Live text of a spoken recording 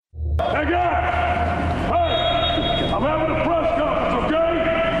Hey, guys! Hey! I'm having a press conference, okay?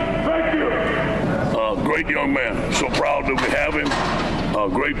 Thank you! Great young man. So proud that we have him.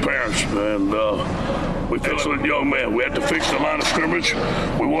 Great parents. And we excellent young man. We had to fix the line of scrimmage.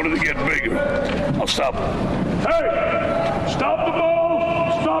 We wanted to get bigger. I'll stop. Hey! Stop the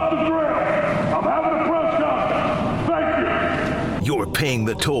ball! Stop the drill! I'm having a press conference. Thank you! You're paying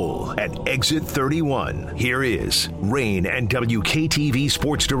the toll at Exit 31. Here is Rain and WKTV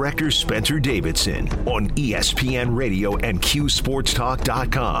Sports Director Spencer Davidson on ESPN Radio and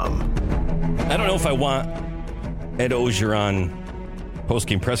QSportsTalk.com. I don't know if I want Ed Ogeron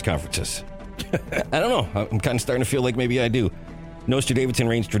post-game press conferences. I don't know. I'm kind of starting to feel like maybe I do. Nostra Davidson,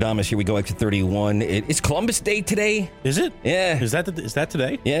 Rain Stradamus. Here we go, Exit 31. It's Columbus Day today. Is it? Yeah. Is that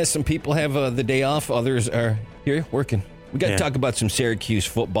today? Yeah, some people have the day off. Others are here working. We got to talk about some Syracuse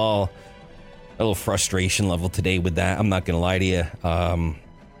football. A little frustration level today with that. I'm not going to lie to you.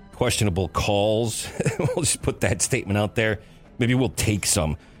 Questionable calls. We'll just put that statement out there. Maybe we'll take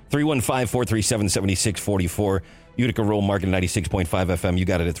some. 315-437-7644. Utica Roll Market 96.5 FM. You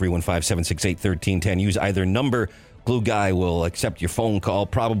got it at 315-768-1310. Use either number. Glue Guy will accept your phone call.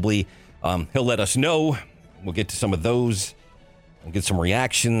 Probably he'll let us know. We'll get to some of those. We'll get some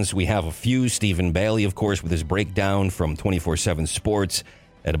reactions. We have a few. Stephen Bailey, of course, with his breakdown from 24/7 Sports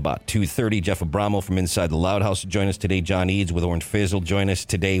at about 2:30. Jeff Abramo from Inside the Loud House will join us today. John Eads with Orange Fizz will join us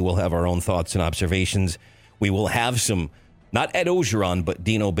today. We'll have our own thoughts and observations. We will have some, not Ed Ogeron, but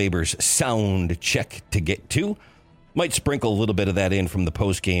Dino Babers sound check to get to. Might sprinkle a little bit of that in from the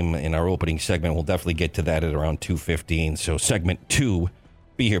postgame in our opening segment. We'll definitely get to that at around 2:15. So segment 2,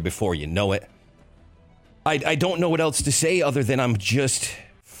 be here before you know it. I don't know what else to say other than I'm just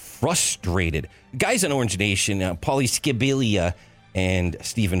frustrated. Guys on Orange Nation, Paulie Scibilia and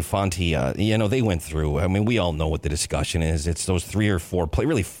Stephen Fonte, they went through. I mean, we all know what the discussion is. It's those 3 or 4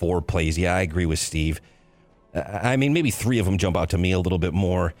 really 4 plays. Yeah, I agree with Steve. I mean, maybe 3 of them jump out to me a little bit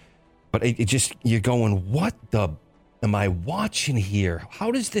more. But it just, you're going, what the am I watching here?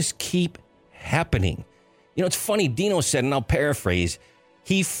 How does this keep happening? It's funny. Dino said, and I'll paraphrase,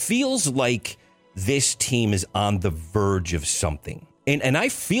 he feels like this team is on the verge of something. And I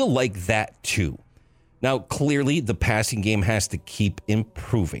feel like that too. Now, clearly, the passing game has to keep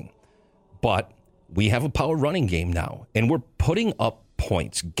improving. But we have a power running game now, and we're putting up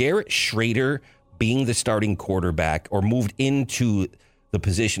points. Garrett Schrader being the starting quarterback or moved into the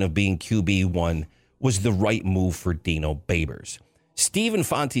position of being QB1 was the right move for Dino Babers. Stephen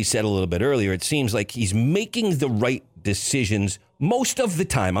Fonte said a little bit earlier, it seems like he's making the right decisions most of the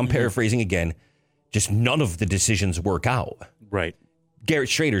time. I'm paraphrasing again. Just none of the decisions work out. Right. Garrett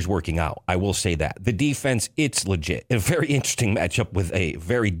Schrader's working out. I will say that. The defense, it's legit. A very interesting matchup with a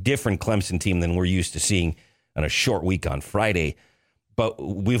very different Clemson team than we're used to seeing on a short week on Friday. But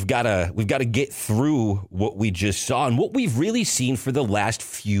we've got to get through what we just saw and what we've really seen for the last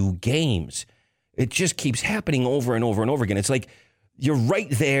few games. It just keeps happening over and over and over again. It's like you're right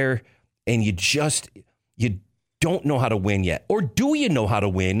there and you don't know how to win yet. Or do you know how to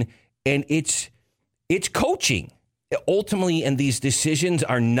win? And it's coaching. Ultimately, and these decisions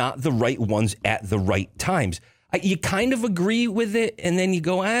are not the right ones at the right times. You kind of agree with it, and then you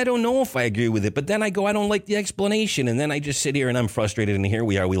go, I don't know if I agree with it. But then I go, I don't like the explanation. And then I just sit here and I'm frustrated, and here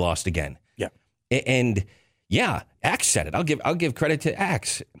we are, we lost again. Yeah. And yeah, Axe said it. I'll give credit to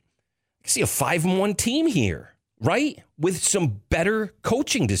Axe. I see a 5-1 team here, right? With some better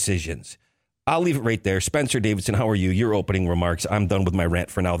coaching decisions. I'll leave it right there. Spencer Davidson, how are you? Your opening remarks. I'm done with my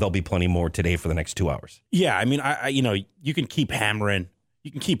rant for now. There'll be plenty more today for the next 2 hours. Yeah, I mean, you can keep hammering.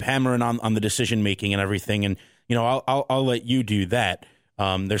 You can keep hammering on the decision making and everything, and I'll let you do that.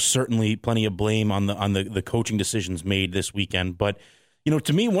 There's certainly plenty of blame on the coaching decisions made this weekend, but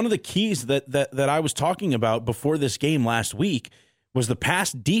to me, one of the keys that I was talking about before this game last week was the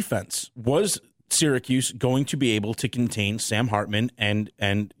pass defense. Was Syracuse going to be able to contain Sam Hartman and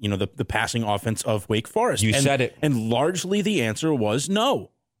the passing offense of Wake Forest? You said it. And largely the answer was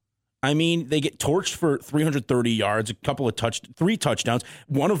no. I mean, they get torched for 330 yards, three touchdowns,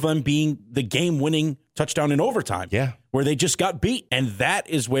 one of them being the game-winning touchdown in overtime. Yeah. Where they just got beat. And that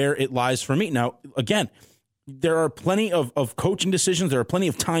is where it lies for me. Now, again, there are plenty of coaching decisions. There are plenty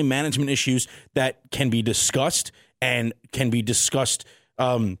of time management issues that can be discussed and can be discussed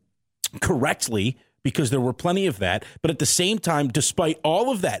correctly, because there were plenty of that. But at the same time, despite all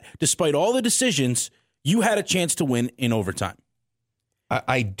of that, despite all the decisions, you had a chance to win in overtime.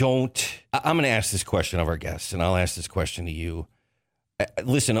 I'm going to ask this question of our guests, and I'll ask this question to you.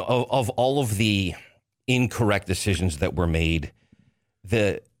 Listen, of all of the incorrect decisions that were made,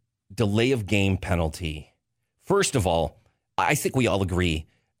 the delay of game penalty, first of all, I think we all agree,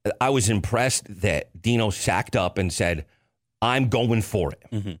 I was impressed that Dino sacked up and said, I'm going for it.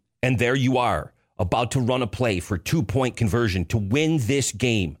 Mm-hmm. And there you are, about to run a play for 2-point conversion to win this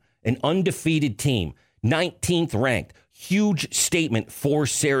game. An undefeated team, 19th ranked. Huge statement for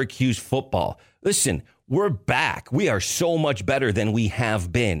Syracuse football. Listen, we're back. We are so much better than we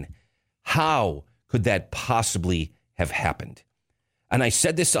have been. How could that possibly have happened? And I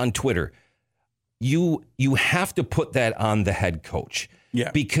said this on Twitter. You have to put that on the head coach. Yeah.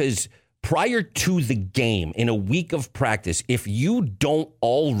 Because prior to the game, in a week of practice, if you don't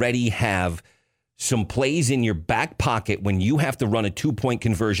already have some plays in your back pocket when you have to run a 2-point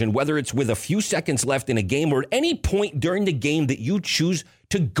conversion, whether it's with a few seconds left in a game or at any point during the game that you choose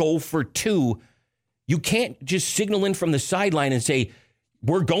to go for 2, you can't just signal in from the sideline and say,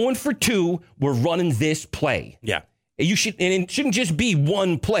 we're going for 2, we're running this play. Yeah. You should, and it shouldn't just be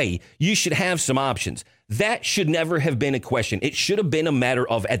one play. You should have some options. That should never have been a question. It should have been a matter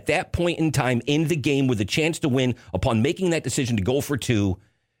of, at that point in time in the game with a chance to win, upon making that decision to go for 2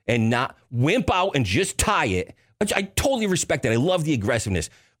 and not wimp out and just tie it. I totally respect that. I love the aggressiveness.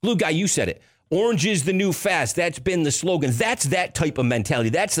 Blue Guy, you said it. Orange is the new fast. That's been the slogan. That's that type of mentality.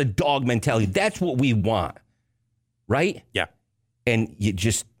 That's the dog mentality. That's what we want. Right? Yeah. And you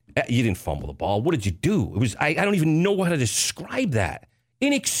didn't fumble the ball. What did you do? It was I don't even know how to describe that.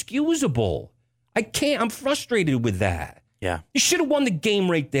 Inexcusable. I'm frustrated with that. Yeah. You should have won the game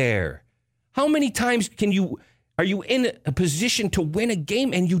right there. How many times are you in a position to win a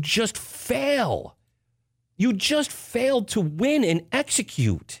game and you just fail? You just failed to win and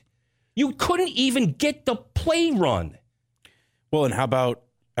execute. You couldn't even get the play run. Well, and how about,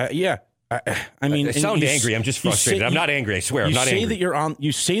 I mean, I sound angry. I'm just frustrated. I'm not angry. I swear. I'm not angry.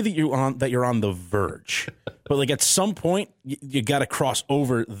 You say that you're on the verge, but like at some point you got to cross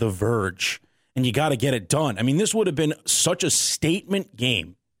over the verge and you got to get it done. I mean, this would have been such a statement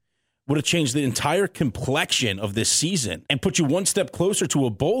game. Would have changed the entire complexion of this season and put you one step closer to a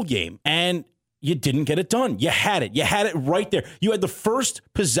bowl game. And you didn't get it done. You had it. You had it right there. You had the first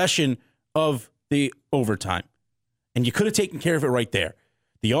possession of the overtime, and you could have taken care of it right there.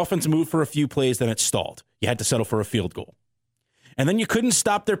 The offense moved for a few plays, then it stalled. You had to settle for a field goal. And then you couldn't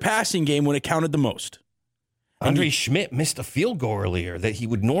stop their passing game when it counted the most. Andre Schmidt missed a field goal earlier that he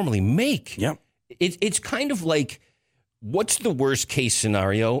would normally make. Yeah. It's kind of like, what's the worst case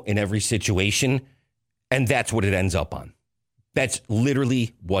scenario in every situation? And that's what it ends up on. That's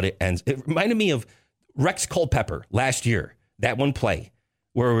literally what it ends. It reminded me of Rex Culpepper last year, that one play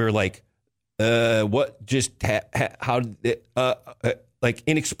where we were like, what just, how did it, like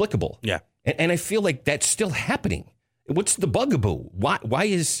inexplicable. Yeah. And I feel like that's still happening. What's the bugaboo? Why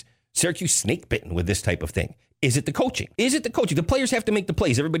is Syracuse snake bitten with this type of thing? Is it the coaching? The players have to make the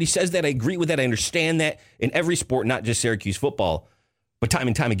plays. Everybody says that. I agree with that. I understand that in every sport, not just Syracuse football. But time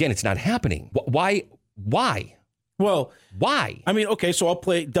and time again, it's not happening. Why? Well, why? I mean, okay, so I'll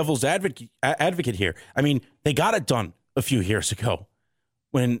play devil's advocate here. I mean, they got it done a few years ago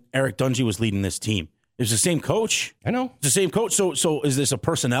when Eric Dungy was leading this team. It was the same coach. I know. It's the same coach. So is this a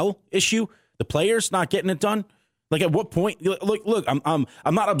personnel issue? The players not getting it done? Like at what point? Look, I'm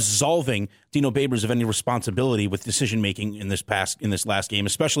not absolving Dino Babers of any responsibility with decision making in this last game,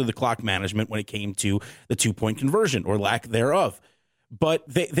 especially the clock management when it came to the 2-point conversion or lack thereof. But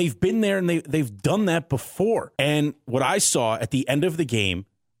they've been there and they've done that before. And what I saw at the end of the game,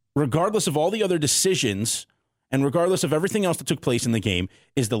 regardless of all the other decisions and regardless of everything else that took place in the game,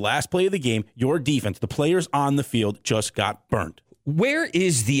 is the last play of the game, your defense, the players on the field just got burned. Where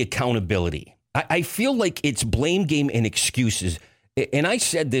is the accountability? I feel like it's blame game and excuses. And I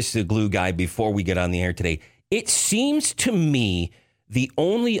said this to Glue Guy before we get on the air today. It seems to me the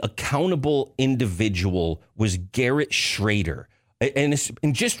only accountable individual was Garrett Schrader. And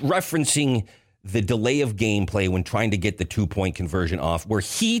just referencing the delay of gameplay when trying to get the 2-point conversion off, where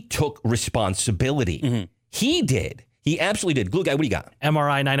he took responsibility. Mm-hmm. He did. He absolutely did. Glue Guy, what do you got?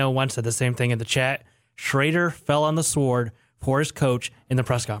 MRI 901 said the same thing in the chat. Schrader fell on the sword for his coach in the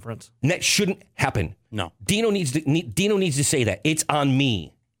press conference. And that shouldn't happen. No. Dino needs to say that. It's on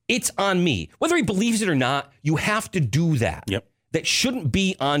me. It's on me. Whether he believes it or not, you have to do that. Yep. That shouldn't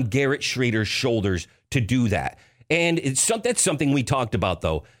be on Garrett Schrader's shoulders to do that. And that's something we talked about,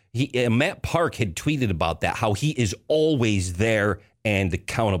 though. Matt Park had tweeted about that, how he is always there and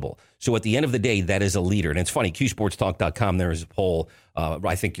accountable. So at the end of the day, that is a leader. And it's funny, QSportsTalk.com, there is a poll.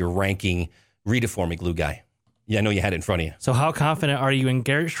 I think you're ranking. Read it for me, Glue Guy. Yeah, I know you had it in front of you. So how confident are you in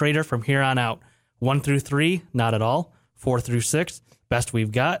Garrett Schrader from here on out? 1 through 3, not at all. 4 through 6, best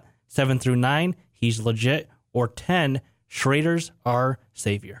we've got. 7 through 9, he's legit. Or 10, Schrader's our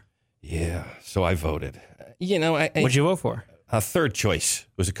savior. Yeah, so I voted. What'd you vote for? Third choice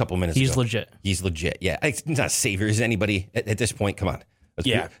was a couple minutes ago. He's legit. He's legit. Yeah. He's not a savior. Is anybody at this point? Come on.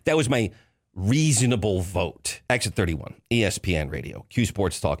 That was my reasonable vote. Exit 31, ESPN Radio,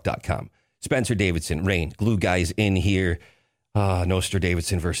 QSportsTalk.com. Spencer Davidson, Rain, Glue Guys in here. Nostra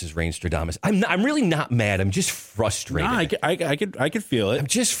Davidson versus Rain Stradamus. I'm really not mad. I'm just frustrated. No, I could feel it. I'm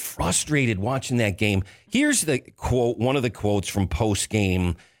just frustrated watching that game. Here's the quote, one of the quotes from post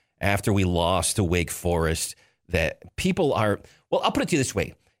game after we lost to Wake Forest that people are, well, I'll put it to you this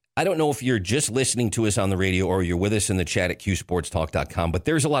way. I don't know if you're just listening to us on the radio or you're with us in the chat at QSportsTalk.com, but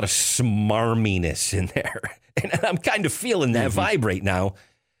there's a lot of smarminess in there. And I'm kind of feeling that vibe right now.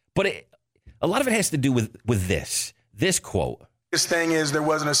 But a lot of it has to do with this quote. This thing is, there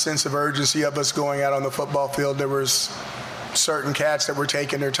wasn't a sense of urgency of us going out on the football field. There was certain cats that were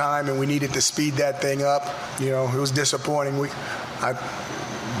taking their time, and we needed to speed that thing up. You know, it was disappointing.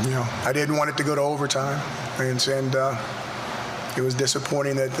 I didn't want it to go to overtime, and it was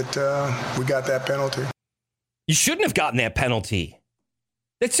disappointing that we got that penalty. You shouldn't have gotten that penalty.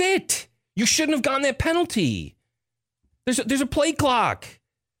 That's it. You shouldn't have gotten that penalty. There's a play clock.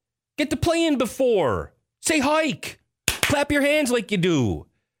 Get the play in before. Say hike. Clap your hands like you do.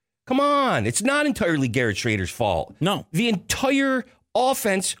 Come on. It's not entirely Garrett Schrader's fault. No. The entire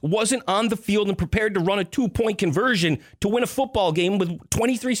offense wasn't on the field and prepared to run a 2-point conversion to win a football game with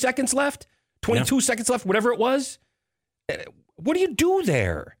 23 seconds left, 22 seconds left, whatever it was. What do you do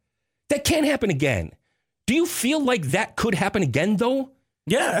there? That can't happen again. Do you feel like that could happen again, though?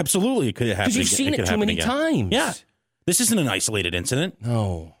 Yeah, absolutely. It could happen. Because you've seen it too many times. Yeah. This isn't an isolated incident.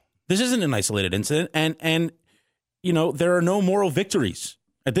 No. This isn't an isolated incident. And you know, there are no moral victories.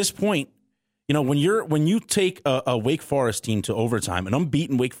 At this point, you know, when you take a Wake Forest team to overtime, an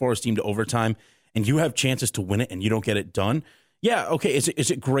unbeaten Wake Forest team to overtime, and you have chances to win it and you don't get it done, yeah, okay, is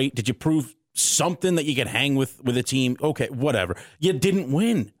it great? Did you prove something that you could hang with a team? Okay, whatever. You didn't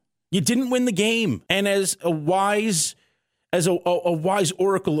win. You didn't win the game. And as a wise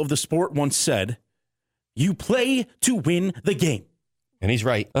oracle of the sport once said, you play to win the game. And he's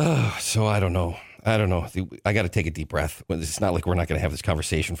right. So I don't know. I got to take a deep breath. It's not like we're not going to have this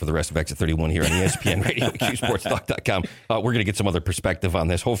conversation for the rest of Exit 31 here on ESPN Radio, QSportsTalk.com. We're going to get some other perspective on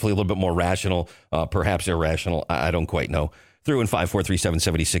this, hopefully a little bit more rational, perhaps irrational. I don't quite know.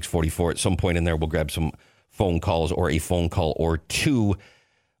 315-437-7644. At some point in there, we'll grab some phone calls or a phone call or two.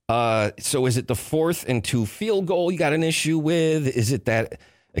 So is it the 4th and 2 field goal you got an issue with? Is it that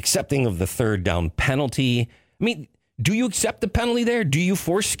accepting of the third down penalty? I mean, do you accept the penalty there? Do you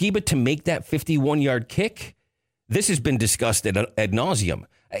force Skiba to make that 51-yard kick? This has been discussed ad nauseum.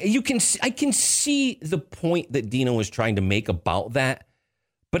 I can see the point that Dino was trying to make about that,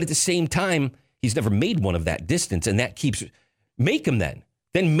 but at the same time, he's never made one of that distance, and that keeps make him then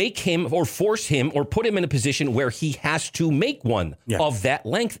make him or force him or put him in a position where he has to make one of that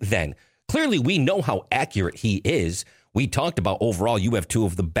length. Then clearly, we know how accurate he is. We talked about overall, you have two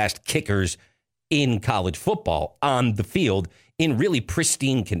of the best kickers in college football on the field in really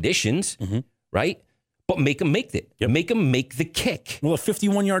pristine conditions, right? But make him make it. Make him make the kick. Well, a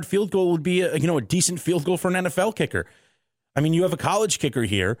 51-yard field goal would be a decent field goal for an NFL kicker. I mean, you have a college kicker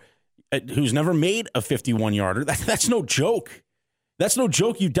here who's never made a 51-yarder. That's no joke. That's no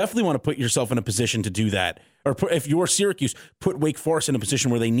joke. You definitely want to put yourself in a position to do that. Or if you're Syracuse, put Wake Forest in a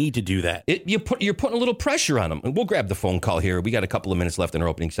position where they need to do that. You're putting a little pressure on them. And we'll grab the phone call here. We got a couple of minutes left in our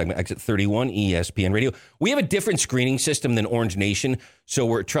opening segment. Exit 31, ESPN Radio. We have a different screening system than Orange Nation, so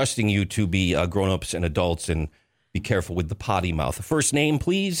we're trusting you to be grown-ups and adults and be careful with the potty mouth. First name,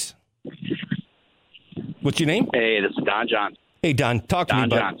 please. What's your name? Hey, this is Don Johnson. Hey, Don. Talk to me,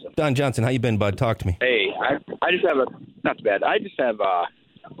 bud. Johnson. Don Johnson. How you been, bud? Talk to me. Hey, I just have not too bad. I just have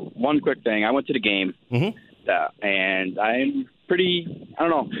one quick thing. I went to the game. And I'm pretty, I don't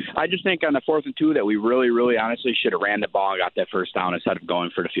know. I just think on the 4th and 2 that we really, really honestly should have ran the ball and got that first down instead of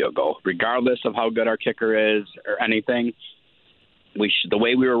going for the field goal. Regardless of how good our kicker is or anything, the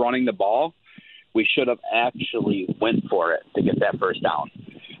way we were running the ball, we should have actually went for it to get that first down.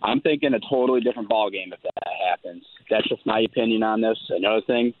 I'm thinking a totally different ball game if that happens. That's just my opinion on this. Another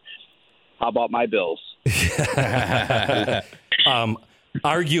thing, how about my Bills?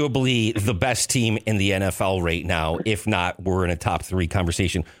 Arguably the best team in the NFL right now. If not, we're in a top 3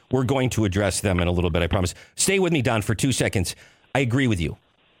 conversation. We're going to address them in a little bit, I promise. Stay with me, Don, for 2 seconds. I agree with you.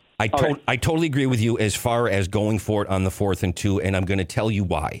 I totally agree with you as far as going for it on the 4th and 2, and I'm going to tell you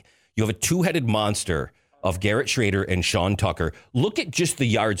why. You have a two-headed monster of Garrett Schrader and Sean Tucker. Look at just the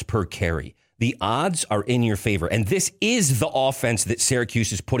yards per carry. The odds are in your favor, and this is the offense that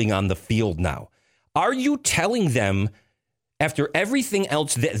Syracuse is putting on the field now. Are you telling them After everything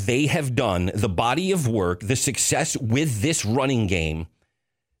else that they have done, the body of work, the success with this running game,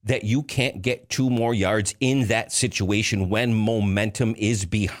 that you can't get 2 more yards in that situation when momentum is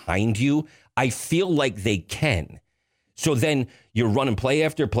behind you? I feel like they can. So then you're running play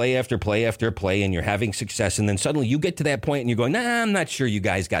after play after play after play, and you're having success, and then suddenly you get to that point and you're going, nah, I'm not sure you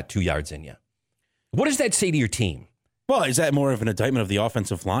guys got 2 yards in you. What does that say to your team? Well, is that more of an indictment of the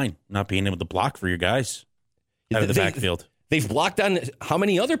offensive line not being able to block for your guys out of the backfield? They've blocked on how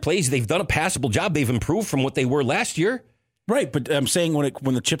many other plays? They've done a passable job. They've improved from what they were last year. Right, but I'm saying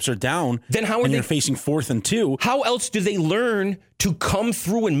when the chips are down, then how are and they you're facing 4th and 2? How else do they learn to come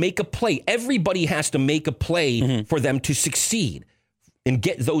through and make a play? Everybody has to make a play for them to succeed and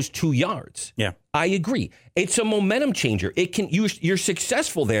get those 2 yards. Yeah, I agree. It's a momentum changer. It can you're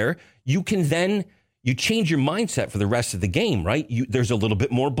successful there. You can then you change your mindset for the rest of the game, right? There's a little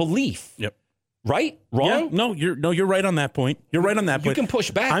bit more belief. Yep. Right? Wrong? Yeah, you're right on that point. You're right on that point. You can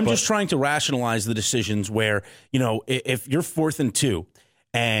push back. I'm just trying to rationalize the decisions where, if you're 4th and 2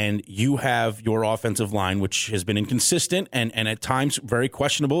 and you have your offensive line, which has been inconsistent and at times very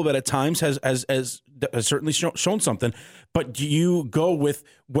questionable, but at times has certainly shown something, but do you go with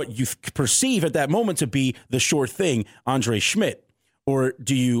what you perceive at that moment to be the sure thing, Andre Schmidt, or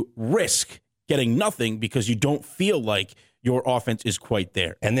do you risk getting nothing because you don't feel like your offense is quite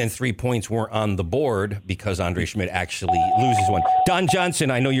there? And then 3 points weren't on the board because Andre Schmidt actually loses one. Don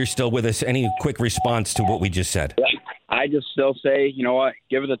Johnson, I know you're still with us. Any quick response to what we just said? I just still say, you know what?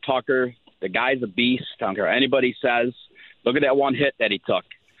 Give it to Tucker. The guy's a beast. I don't care what anybody says. Look at that one hit that he took.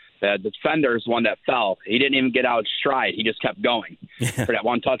 The defender's one that fell. He didn't even get out stride. He just kept going for that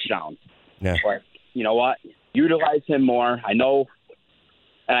one touchdown. Yeah. Or, you know what? Utilize him more. I know.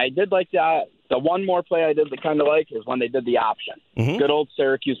 And I did like that. The one more play I did that kind of like is when they did the option. Good old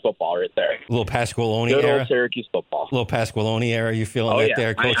Syracuse football right there. A little Pasqualoni Good era. Old Syracuse football. A little Pasqualoni era. You feeling that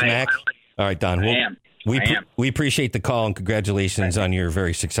there, Coach Mack? All right, Don. We appreciate the call and congratulations on your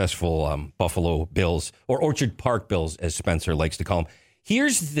very successful Buffalo Bills, or Orchard Park Bills, as Spencer likes to call them.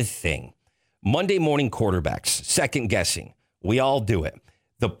 Here's the thing. Monday morning quarterbacks, second guessing. We all do it.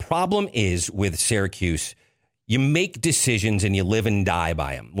 The problem is with Syracuse, you make decisions and you live and die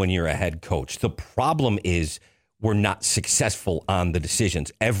by them when you're a head coach. The problem is we're not successful on the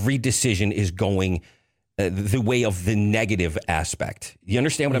decisions. Every decision is going the way of the negative aspect. You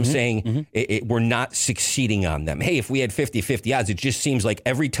understand what I'm saying? We're not succeeding on them. Hey, if we had 50-50 odds, it just seems like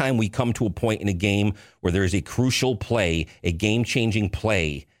every time we come to a point in a game where there's a crucial play, a game-changing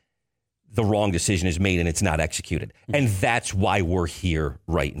play, the wrong decision is made and it's not executed. And that's why we're here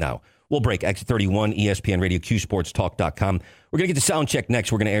right now. We'll break. Exit 31, ESPN Radio, QSportsTalk.com. We're going to get to sound check next.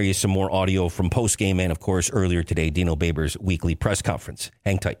 We're going to air you some more audio from postgame and, of course, earlier today, Dino Babers' weekly press conference.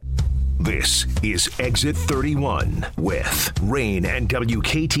 Hang tight. This is Exit 31 with Rain and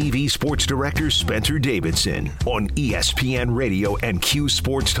WKTV Sports Director Spencer Davidson on ESPN Radio and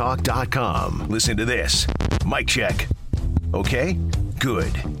QSportsTalk.com. Listen to this. Mic check. Okay?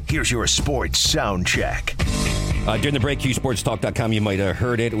 Good. Here's your sports sound check. During the break, QSportsTalk.com, you might have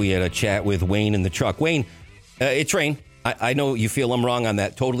heard it. We had a chat with Wayne in the truck. Wayne, it's Rain. I know you feel I'm wrong on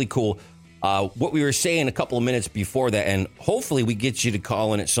that. Totally cool. What we were saying a couple of minutes before that, and hopefully we get you to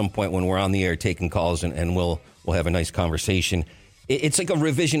call in at some point when we're on the air taking calls, and we'll have a nice conversation. It's like a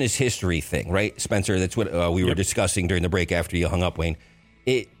revisionist history thing, right, Spencer? That's what we were discussing during the break after you hung up, Wayne.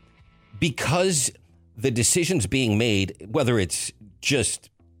 Because the decisions being made, whether it's just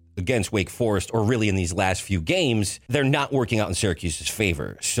against Wake Forest or really in these last few games, they're not working out in Syracuse's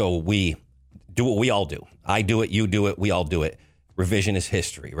favor. So we do what we all do. I do it, you do it, we all do it. Revisionist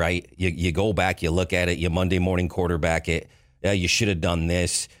history, right? You go back, you look at it, you Monday morning quarterback it, you should have done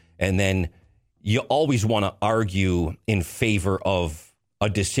this. And then you always want to argue in favor of a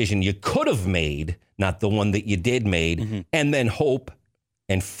decision you could have made, not the one that you did made, and then hope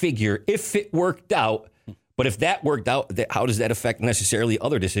and figure if it worked out. But if that worked out, how does that affect necessarily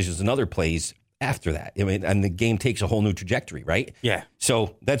other decisions and other plays after that? I mean, and the game takes a whole new trajectory, right? Yeah.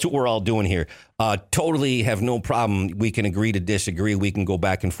 So that's what we're all doing here. Totally have no problem. We can agree to disagree. We can go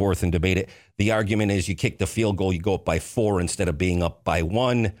back and forth and debate it. The argument is you kick the field goal, you go up by 4 instead of being up by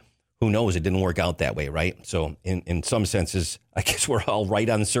 1. Who knows? It didn't work out that way, right? So in some senses, I guess we're all right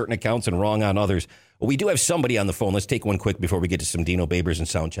on certain accounts and wrong on others. But we do have somebody on the phone. Let's take one quick before we get to some Dino Babers and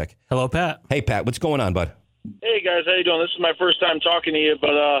sound check. Hello, Pat. Hey, Pat. What's going on, bud? Hey, guys. How you doing? This is my first time talking to you, but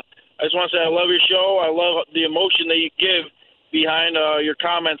I just want to say I love your show. I love the emotion that you give behind your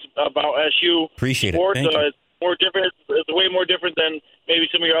comments about SU. Appreciate sports. it. It's more different. It's way more different than maybe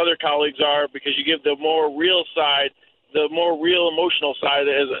some of your other colleagues are because you give the more real side, the more real emotional side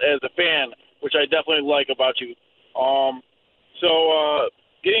as a fan, which I definitely like about you. So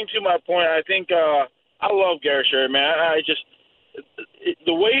getting to my point, I think I love Garrett Shrader, man.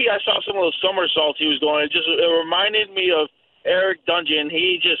 The way I saw some of those somersaults he was doing, it reminded me of Eric Dungeon.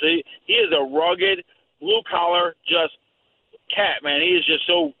 He is a rugged, blue-collar, just cat, man. He is just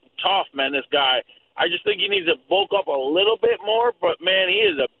so tough, man, this guy. I just think he needs to bulk up a little bit more, but, man, he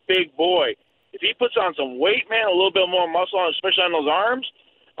is a big boy. If he puts on some weight, man, a little bit more muscle, especially on those arms,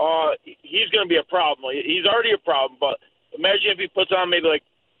 he's going to be a problem. He's already a problem, but imagine if he puts on maybe like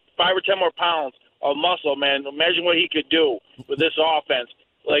 5 or 10 more pounds of muscle, man. Imagine what he could do with this offense.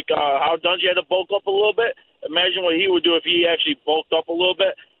 Like how Dungy had to bulk up a little bit. Imagine what he would do if he actually bulked up a little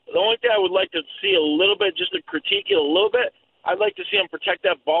bit. The only thing I would like to see a little bit, just to critique it a little bit, I'd like to see him protect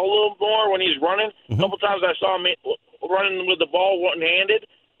that ball a little more when he's running. A couple times I saw him running with the ball one-handed.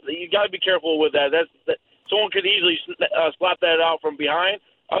 You got to be careful with that. Someone could easily slap that out from behind.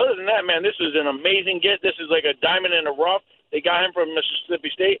 Other than that, man, this is an amazing get. This is like a diamond in the rough. They got him from Mississippi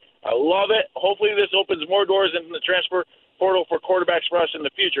State. I love it. Hopefully this opens more doors in the transfer portal for quarterbacks for us in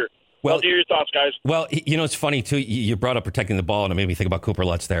the future. Well, to hear your thoughts, guys. Well, it's funny, too. You brought up protecting the ball, and it made me think about Cooper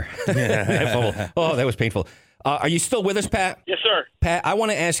Lutz there. Oh, that was painful. Are you still with us, Pat? Yes, sir. Pat, I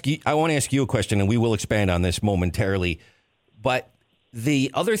want to ask you a question, and we will expand on this momentarily. But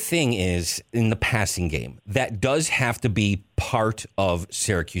the other thing is, in the passing game, that does have to be part of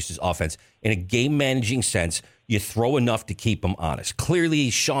Syracuse's offense. In a game-managing sense, you throw enough to keep them honest.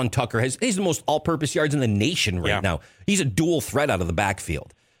 Clearly, Sean Tucker he's the most all-purpose yards in the nation right now. He's a dual threat out of the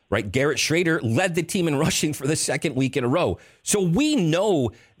backfield. Right, Garrett Shrader led the team in rushing for the second week in a row. So we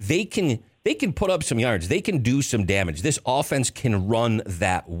know they can put up some yards. They can do some damage. This offense can run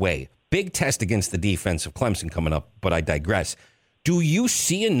that way. Big test against the defense of Clemson coming up, but I digress. Do you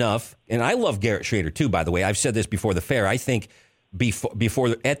see enough? And I love Garrett Shrader too, by the way. I've said this before the fair. I think before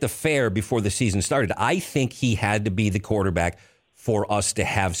the season started, I think he had to be the quarterback for us to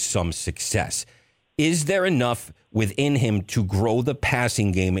have some success. Is there enough within him to grow the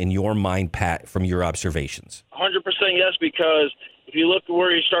passing game in your mind, Pat, from your observations? 100% yes, because if you look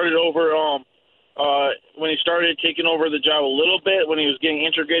where he started over, when he started taking over the job a little bit, when he was getting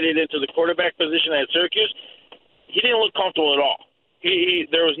integrated into the quarterback position at Syracuse, he didn't look comfortable at all.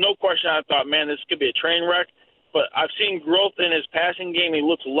 There was no question. I thought, man, this could be a train wreck. But I've seen growth in his passing game. He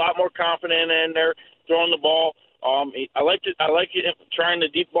looks a lot more confident in there throwing the ball. I like him trying the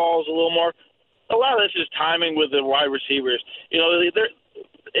deep balls a little more. A lot of this is timing with the wide receivers.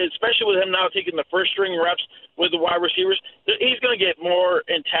 Especially with him now taking the first string reps with the wide receivers, he's going to get more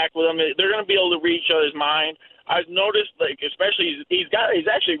intact with them. They're going to be able to read each other's mind. I've noticed, especially he's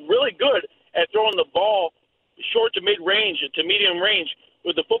actually really good at throwing the ball short to mid-range, to medium range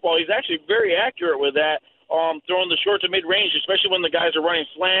with the football. He's actually very accurate with that, throwing the short to mid-range, especially when the guys are running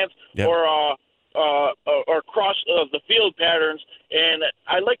slants or cross the field patterns. And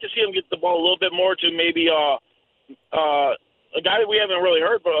I'd like to see him get the ball a little bit more to maybe a guy that we haven't really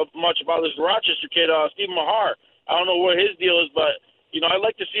heard much about is the Rochester kid, Stephen Mahar. I don't know what his deal is, but, I'd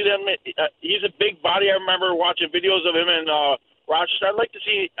like to see them. He's a big body. I remember watching videos of him in Rochester. I'd like to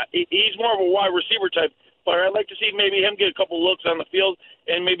see he's more of a wide receiver type player. I'd like to see maybe him get a couple looks on the field,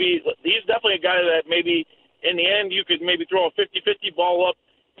 and maybe he's definitely a guy that maybe in the end you could maybe throw a 50-50 ball up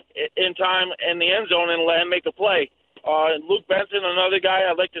in time in the end zone and let him make a play. Luke Benson, another guy,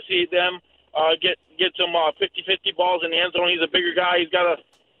 I'd like to see them get some 50-50 balls in the end zone. He's a bigger guy. They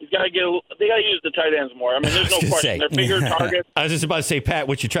got to use the tight ends more. I mean, there's no question. They're bigger targets. I was just about to say, Pat,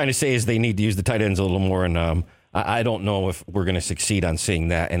 what you're trying to say is they need to use the tight ends a little more, and I don't know if we're going to succeed on seeing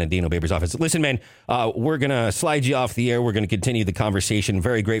that in a Dino Babers offense. Listen, man, we're going to slide you off the air. We're going to continue the conversation.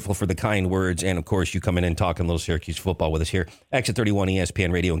 Very grateful for the kind words, and, of course, you coming in talking a little Syracuse football with us here. Exit 31,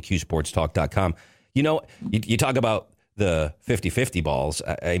 ESPN Radio, and QSportsTalk.com. You talk about the 50-50 balls.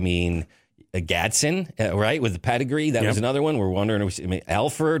 I mean, Gadsden, right, with the pedigree. That was another one. We're wondering,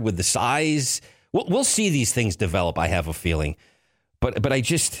 Alford with the size. We'll see these things develop, I have a feeling. But I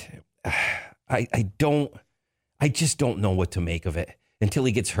just don't know what to make of it until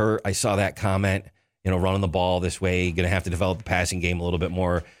he gets hurt. I saw that comment, running the ball this way, going to have to develop the passing game a little bit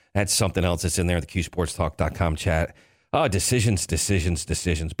more. That's something else that's in there, the QSportsTalk.com chat.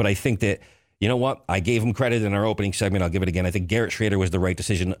 Decisions. But I think that, you know what? I gave him credit in our opening segment. I'll give it again. I think Garrett Shrader was the right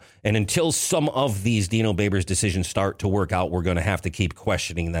decision. And until some of these Dino Babers decisions start to work out, we're going to have to keep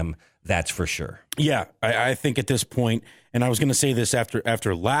questioning them. That's for sure. Yeah, I think at this point, and I was going to say this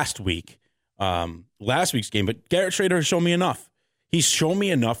after last week's game, but Garrett Shrader has shown me enough. He's shown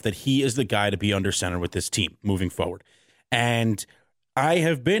me enough that he is the guy to be under center with this team moving forward. And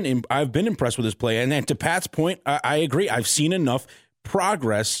I've been impressed with his play. And then to Pat's point, I agree. I've seen enough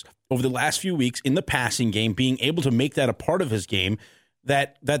progress over the last few weeks in the passing game, being able to make that a part of his game,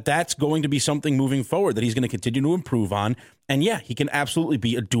 that's going to be something moving forward that he's going to continue to improve on. And yeah, he can absolutely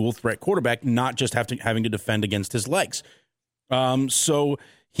be a dual threat quarterback, not just having to defend against his legs. So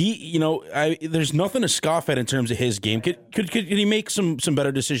he, there's nothing to scoff at in terms of his game. Could he make some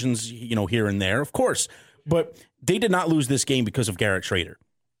better decisions, here and there? Of course. But they did not lose this game because of Garrett Shrader.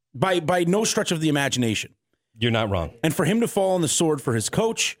 By no stretch of the imagination. You're not wrong. And for him to fall on the sword for his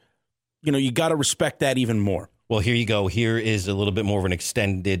coach, you got to respect that even more. Well, here you go. Here is a little bit more of an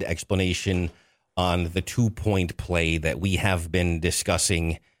extended explanation on the 2-point play that we have been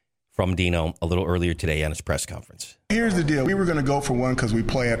discussing from Dino a little earlier today on his press conference. Here's the deal. We were going to go for one because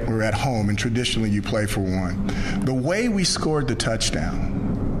we're at home, and traditionally you play for one. The way we scored the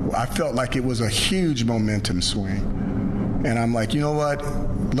touchdown, I felt like it was a huge momentum swing. And I'm like, you know what?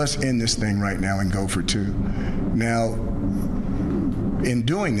 Let's end this thing right now and go for two. Now, in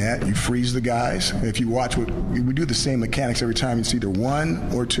doing that, you freeze the guys. If you watch we do the same mechanics every time. It's either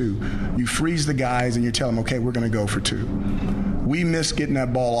one or two. You freeze the guys and you tell them, okay, we're going to go for two. We missed getting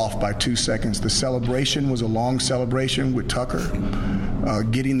that ball off by 2 seconds. The celebration was a long celebration with Tucker,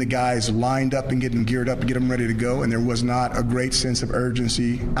 getting the guys lined up and getting geared up and get them ready to go, and there was not a great sense of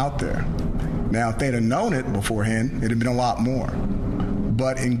urgency out there. Now, if they'd have known it beforehand, it'd have been a lot more.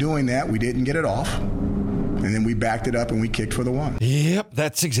 But in doing that, we didn't get it off. And then we backed it up and we kicked for the one. Yep,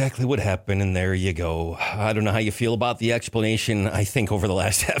 that's exactly what happened. And there you go. I don't know how you feel about the explanation. I think over the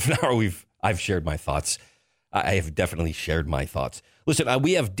last half an hour, I've shared my thoughts. I have definitely shared my thoughts. Listen,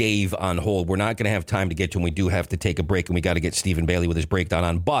 we have Dave on hold. We're not going to have time to get to him. We do have to take a break, and we got to get Stephen Bailey with his breakdown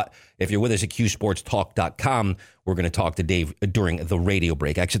on. But if you're with us at QSportsTalk.com, we're going to talk to Dave during the radio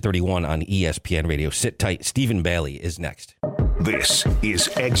break. Exit 31 on ESPN Radio. Sit tight. Stephen Bailey is next. This is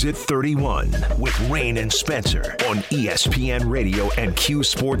Exit 31 with Rain and Spencer on ESPN Radio and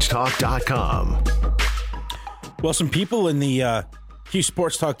QSportsTalk.com. Well, some people in the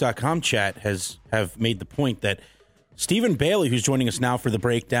QSportsTalk.com chat have made the point that Stephen Bailey, who's joining us now for the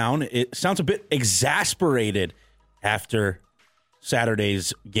breakdown, it sounds a bit exasperated after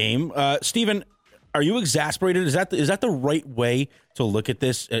Saturday's game. Stephen, are you exasperated? Is that the right way to look at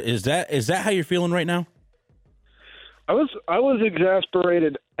this? Is that how you're feeling right now? I was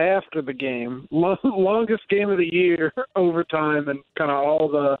exasperated after the game. Longest game of the year, overtime, and kind of all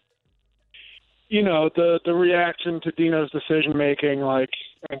the reaction to Dino's decision making.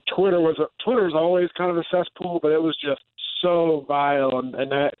 And Twitter's always kind of a cesspool, but it was just so vile and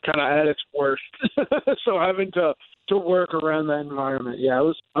that kind of at its worst. So having to work around that environment, I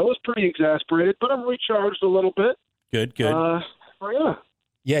was pretty exasperated, but I'm recharged a little bit. Good.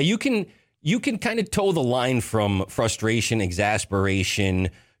 Yeah, you can kind of toe the line from frustration, exasperation,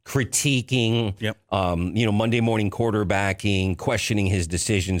 critiquing, Monday morning quarterbacking, questioning his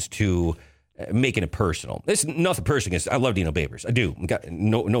decisions to making it personal. It's nothing personal. I love Dino Babers. I do. Got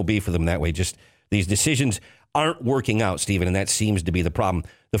no beef with him that way. Just these decisions aren't working out, Stephen, and that seems to be the problem.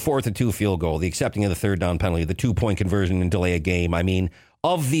 The 4th and 2 field goal, the accepting of the 3rd down penalty, the 2-point conversion and delay a game. I mean,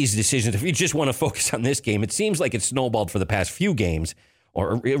 of these decisions, if you just want to focus on this game, it seems like it's snowballed for the past few games,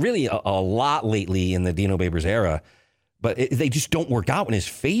 or really a lot lately in the Dino Babers era, but they just don't work out in his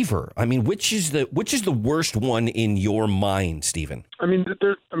favor. I mean, which is the worst one in your mind, Stephen?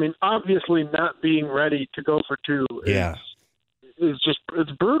 Obviously not being ready to go for two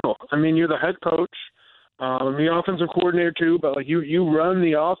it's brutal. I mean, you're the head coach, the offensive coordinator too, but you run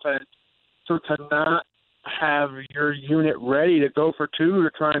the offense, so to not have your unit ready to go for two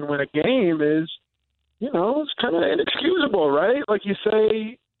to try and win a game is, it's kind of inexcusable, right? Like you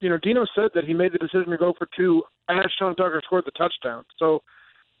say, Dino said that he made the decision to go for two as Sean Tucker scored the touchdown. So,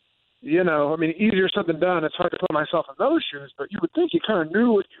 easier said than done. It's hard to put myself in those shoes, but you would think you kind of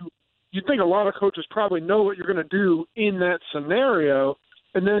knew you'd think a lot of coaches probably know what you're going to do in that scenario.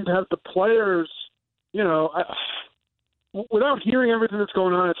 And then to have the players, without hearing everything that's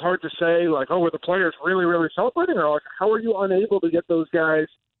going on, it's hard to say, were the players really, really celebrating? Or, how are you unable to get those guys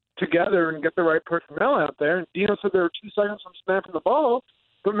together and get the right personnel out there? And Dino said there were 2 seconds from snapping the ball,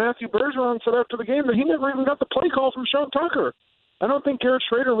 but Matthew Bergeron said after the game that he never even got the play call from Sean Tucker. I don't think Garrett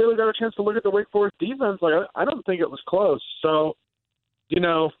Shrader really got a chance to look at the Wake Forest defense. I don't think it was close. So,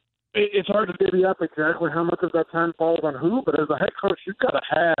 it's hard to divvy up exactly how much of that time falls on who, but as a head coach, you've got to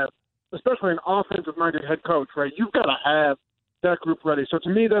have, especially an offensive-minded head coach, right? You've got to have that group ready. So to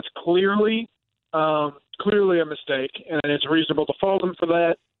me, that's clearly a mistake, and it's reasonable to fault them for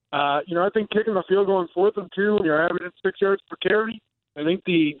that. I think kicking the field goal in 4th and 2 when you're averaging 6 yards per carry, I think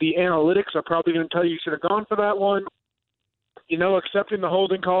the analytics are probably going to tell you should have gone for that one. Accepting the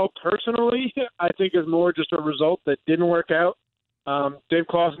holding call personally, I think is more just a result that didn't work out. Dave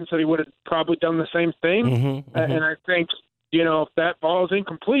Clawson said he would have probably done the same thing. And I think, if that ball is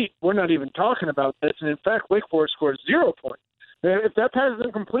incomplete, we're not even talking about this. And in fact, Wake Forest scores 0 points. If that pass is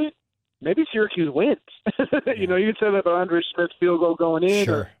incomplete, maybe Syracuse wins. You could say that about Andre Smith's field goal going in.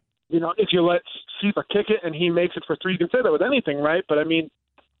 Sure. Or, if you let Sifa kick it and he makes it for 3, you can say that with anything, right? But, I mean,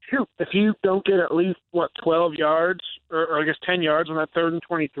 shoot, if you don't get at least, 12 yards or I guess 10 yards on that 3rd and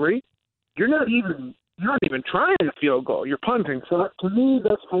 23, you're not even trying a field goal. You're punting. So to me,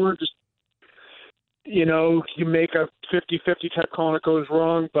 that's more just, you make a 50-50 type call and it goes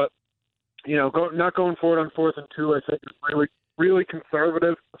wrong. But, not going forward on 4th and 2, I think is really, really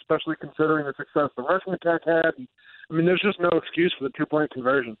conservative, especially considering the success the rushing attack had. I mean, there's just no excuse for the 2-point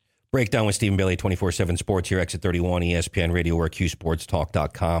conversion. Breakdown with Stephen Bailey, 24/7 Sports here, Exit 31, ESPN Radio, or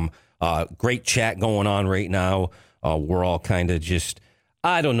QSportsTalk.com. Great chat going on right now. We're all kind of just,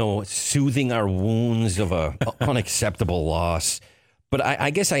 I don't know, soothing our wounds of a unacceptable loss. But I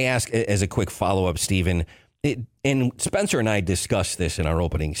guess I ask as a quick follow-up, Stephen, and Spencer and I discussed this in our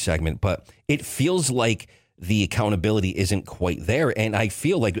opening segment, but it feels like the accountability isn't quite there. And I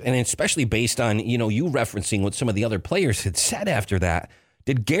feel like, and especially based on, you referencing what some of the other players had said after that,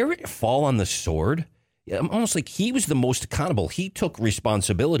 did Garrett fall on the sword? Almost like he was the most accountable. He took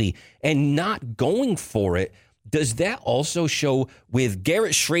responsibility and not going for it. Does that also show with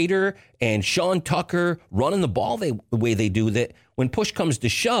Garrett Schrader and Sean Tucker running the ball the way they do, that when push comes to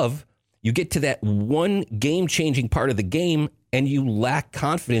shove, you get to that one game-changing part of the game and you lack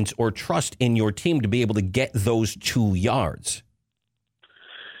confidence or trust in your team to be able to get those 2 yards?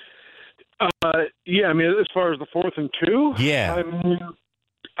 Yeah, I mean, as far as the 4th and 2? Yeah. I mean,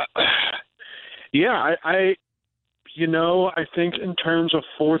 I think in terms of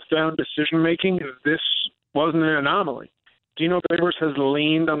 4th down decision-making, this wasn't an anomaly. Dino Babers has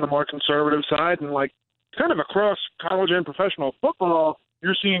leaned on the more conservative side, and kind of across college and professional football,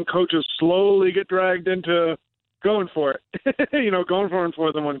 you're seeing coaches slowly get dragged into going for it. Going for it on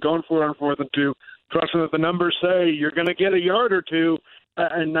 4th and 1, going for it on 4th and 2, trusting that the numbers say you're going to get a yard or 2,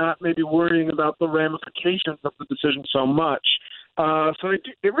 and not maybe worrying about the ramifications of the decision so much. So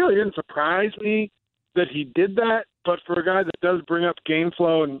it really didn't surprise me that he did that. But for a guy that does bring up game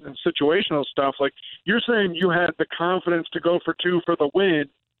flow and situational stuff, you're saying you had the confidence to go for 2 for the win,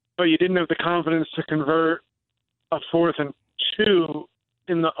 but you didn't have the confidence to convert a 4th and 2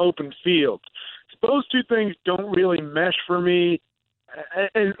 in the open field. Those two things don't really mesh for me.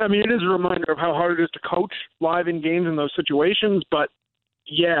 And I mean, it is a reminder of how hard it is to coach live in games in those situations. But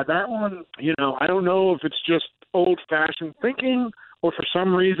yeah, that one, I don't know if it's just old-fashioned thinking or for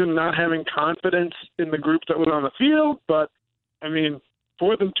some reason not having confidence in the group that was on the field. But, I mean,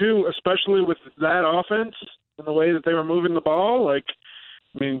 4th and 2, especially with that offense and the way that they were moving the ball,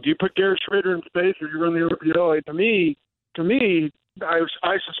 do you put Garrett Schrader in space or you run the RPO? To me,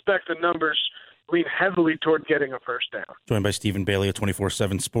 I suspect the numbers lean heavily toward getting a first down. Joined by Stephen Bailey of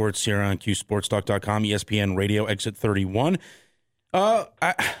 24/7 Sports here on QSportsTalk.com, ESPN Radio, Exit 31.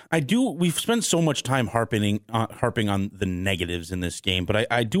 We've spent so much time harping on the negatives in this game,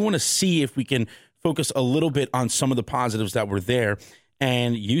 but I do want to see if we can focus a little bit on some of the positives that were there.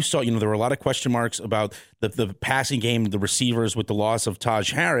 And you saw, there were a lot of question marks about the passing game, the receivers with the loss of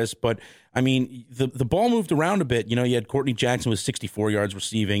Taj Harris. But, I mean, the ball moved around a bit. You had Courtney Jackson with 64 yards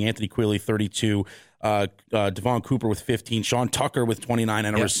receiving, Anthony Quilley, 32, Devon Cooper with 15, Sean Tucker with 29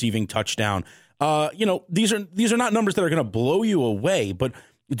 and a receiving touchdown. These are not numbers that are going to blow you away, but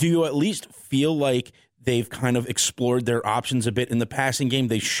do you at least feel like they've kind of explored their options a bit in the passing game?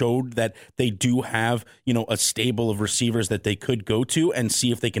 They showed that they do have, a stable of receivers that they could go to and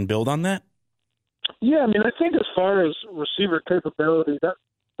see if they can build on that? Yeah, I mean, I think as far as receiver capability, that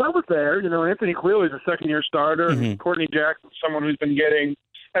was there. Anthony Quilley is a second-year starter, and Courtney Jackson, someone who's been getting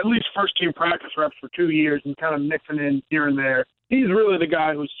at least first-team practice reps for 2 years and kind of mixing in here and there. He's really the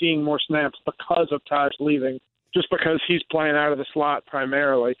guy who's seeing more snaps because of Taj leaving, just because he's playing out of the slot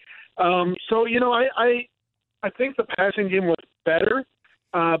primarily. I think the passing game was better,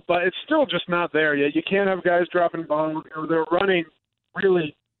 but it's still just not there yet. You can't have guys dropping balls. They're running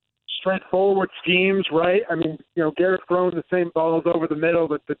really straightforward schemes, right? I mean, Garrett throwing the same balls over the middle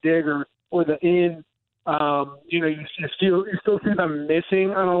with the dig or the in. You still see them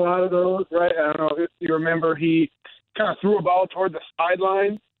missing on a lot of those, right? I don't know if you remember, he kind of threw a ball toward the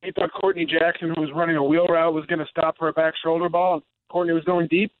sideline. He thought Courtney Jackson, who was running a wheel route, was going to stop for a back shoulder ball, and Courtney was going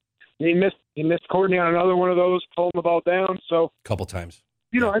deep. He missed Courtney on another one of those, pulling the ball down. So a couple times.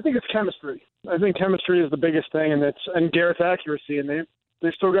 I think it's chemistry. I think chemistry is the biggest thing, and Garrett's accuracy, and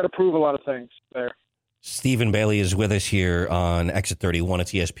they still got to prove a lot of things there. Stephen Bailey is with us here on Exit 31 at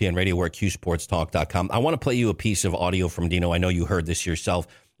ESPN Radio. We're at QSportsTalk.com. I want to play you a piece of audio from Dino. I know you heard this yourself.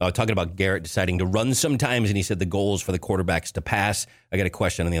 Talking about Garrett deciding to run sometimes, and he said the goal is for the quarterbacks to pass. I got a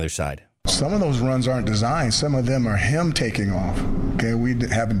question on the other side. Some of those runs aren't designed. Some of them are him taking off. Okay, we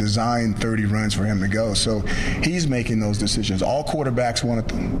haven't designed 30 runs for him to go. So he's making those decisions. All quarterbacks want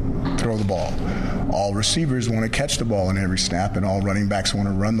to throw the ball. All receivers want to catch the ball in every snap, and all running backs want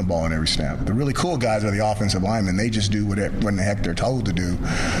to run the ball in every snap. The really cool guys are the offensive linemen. They just do what the heck they're told to do.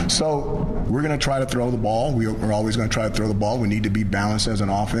 So we're going to try to throw the ball. We're always going to try to throw the ball. We need to be balanced as an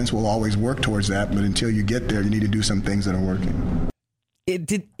offense. We'll always work towards that, but until you get there, you need to do some things that are working.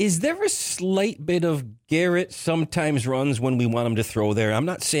 Is there a slight bit of Garrett sometimes runs when we want him to throw there? I'm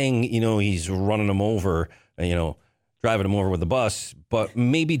not saying, he's running him over, driving him over with the bus, but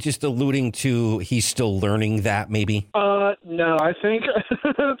maybe just alluding to he's still learning that maybe? No, I think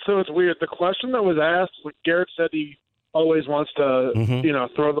so. It's weird. The question that was asked, Garrett said he always wants to,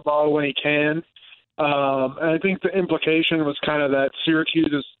 throw the ball when he can. And I think the implication was kind of that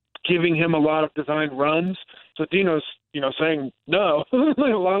Syracuse is giving him a lot of designed runs. So Dino's, saying no. A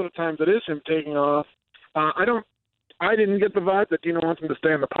lot of the times it is him taking off. I didn't get the vibe that Dino wants him to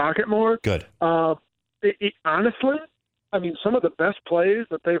stay in the pocket more. Good. Honestly, I mean, some of the best plays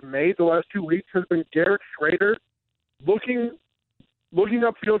that they've made the last 2 weeks has been Garrett Schrader looking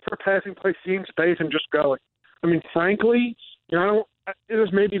upfield for a passing play, seeing space, and just going. I mean, frankly, it was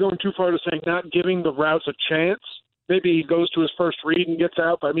maybe going too far to say not giving the routes a chance. Maybe he goes to his first read and gets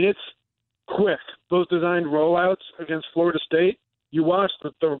out, but I mean, it's quick. Those designed rollouts against Florida State, you watch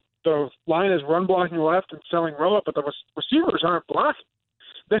the line is run blocking left and selling roll up, but the receivers aren't blocking.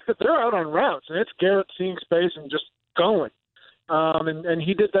 They're out on routes, and it's Garrett seeing space and just going. And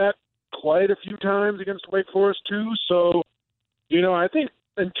he did that quite a few times against Wake Forest too. So, I think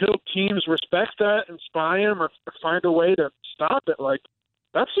until teams respect that and spy him or find a way to stop it,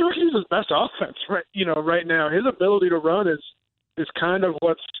 that's Syracuse's best offense, right? Right now, his ability to run is kind of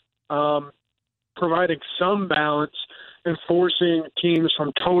what's providing some balance and forcing teams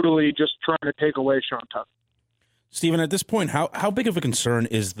from totally just trying to take away Sean Tucker. Stephen, at this point, how big of a concern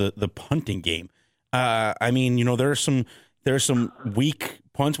is the punting game? I mean, there are some weak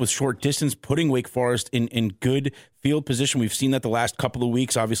punts with short distance, putting Wake Forest in good field position. We've seen that the last couple of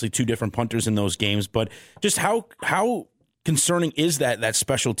weeks. Obviously, 2 different punters in those games, but just how concerning is that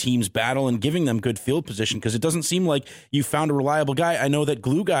special teams battle and giving them good field position? Because it doesn't seem like you found a reliable guy. I know that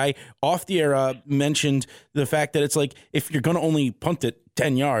Glue Guy off the air mentioned the fact that it's like, if you're going to only punt it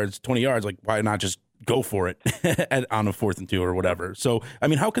 10 yards, 20 yards, why not just go for it on a 4th and 2 or whatever? So, I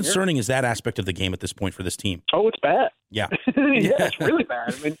mean, how concerning is that aspect of the game at this point for this team? Oh, it's bad. Yeah. Yeah, it's really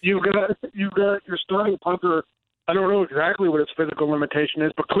bad. I mean, you've got your starting punter. I don't know exactly what his physical limitation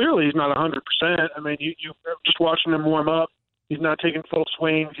is, but clearly he's not 100%. I mean, you just watching him warm up, he's not taking full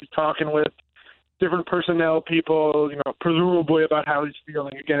swings. He's talking with different personnel people, presumably about how he's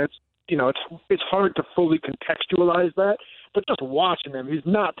feeling. Again, it's hard to fully contextualize that, but just watching him, he's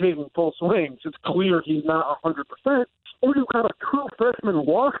not taking full swings. It's clear he's not 100%. Or you've got a true freshman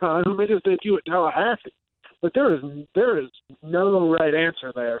walk-on who made his debut at Tallahassee. But there is no right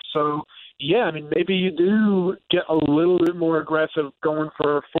answer there. So, yeah, I mean, maybe you do get a little bit more aggressive going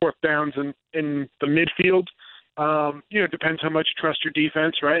for 4th downs in the midfield. Depends how much you trust your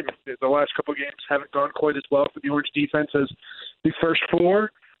defense, right? The last couple of games haven't gone quite as well for the Orange defense as the first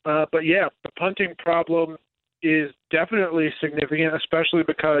 4. But, yeah, the punting problem is definitely significant, especially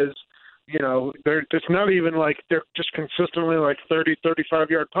because, it's not even like they're just consistently 30,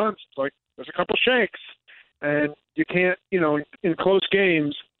 35-yard punts. It's like there's a couple shanks. And you can't, in close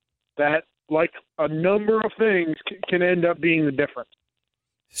games, that, a number of things can end up being the difference.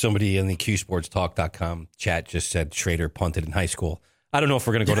 Somebody in the QSportsTalk.com chat just said Schrader punted in high school. I don't know if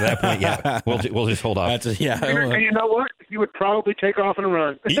we're going to go to that point yet. We'll just hold off. And you know what? He would probably take off and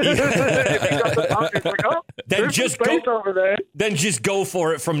run. Then just go over there. Then just go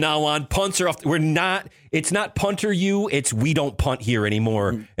for it from now on. Punts are off. It's not punter you. It's we don't punt here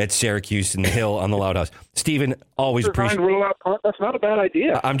anymore at Syracuse and the Hill on the Loud House. Stephen, always appreciate. That's not a bad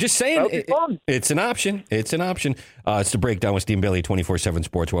idea. I'm just saying it's an option. It's an option. It's the Breakdown with Stephen Bailey, 24/7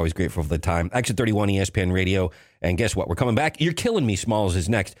 Sports. We're always grateful for the time. Exit 31 ESPN Radio. And guess what? We're coming back. You're Killing Me, Smalls is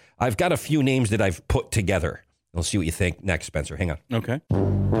next. I've got a few names that I've put together. We'll see what you think next, Spencer. Hang on. Okay.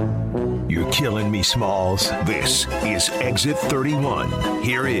 You're Killing Me, Smalls. This is Exit 31.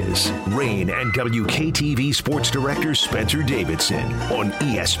 Here is Rain and WKTV Sports Director Spencer Davidson on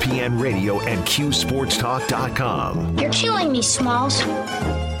ESPN Radio and QSportsTalk.com. You're killing me, Smalls.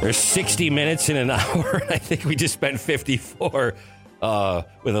 There's 60 minutes in an hour. I think we just spent 54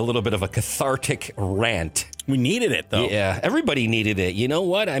 with a little bit of a cathartic rant. We needed it, though. Yeah, everybody needed it. You know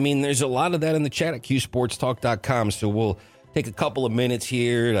what? I mean, there's a lot of that in the chat at QSportsTalk.com, so we'll take a couple of minutes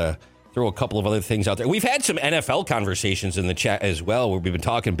here to throw a couple of other things out there. We've had some NFL conversations in the chat as well, where we've been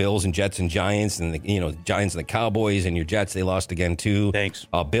talking Bills and Jets and Giants, and the Giants and the Cowboys, and your Jets, they lost again too. Thanks.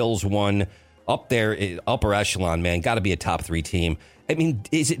 Bills won. Up there, upper echelon, man. Got to be a top 3 team. I mean,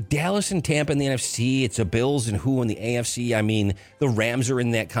 is it Dallas and Tampa in the NFC? It's a Bills and who in the AFC? I mean, the Rams are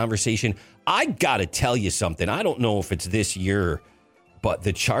in that conversation. I got to tell you something. I don't know if it's this year, but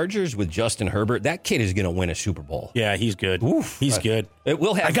the Chargers with Justin Herbert, that kid is going to win a Super Bowl. Yeah, he's good. Oof. He's good. It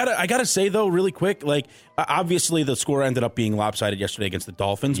will have. I gotta say though, really quick, like obviously the score ended up being lopsided yesterday against the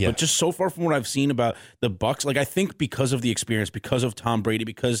Dolphins, but just so far from what I've seen about the Bucs, like I think because of the experience, because of Tom Brady,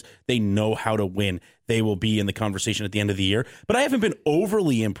 because they know how to win, they will be in the conversation at the end of the year. But I haven't been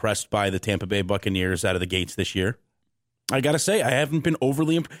overly impressed by the Tampa Bay Buccaneers out of the gates this year. I gotta say, I haven't been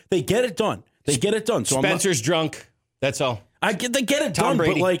overly impressed. They get it done. They get it done. So Spencer's drunk. That's all. They get it Tom done,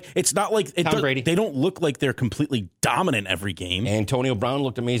 Brady. but like it's not like Brady. They don't look like they're completely dominant every game. Antonio Brown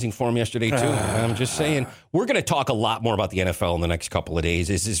looked amazing for him yesterday too. I'm just saying, we're going to talk a lot more about the NFL in the next couple of days.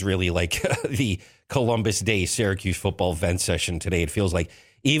 This is really like the Columbus Day Syracuse football vent session today. It feels like,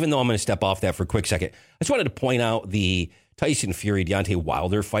 even though I'm going to step off that for a quick second, I just wanted to point out the Tyson Fury, Deontay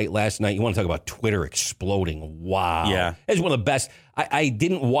Wilder fight last night. You want to talk about Twitter exploding. Wow. Yeah. It's one of the best. I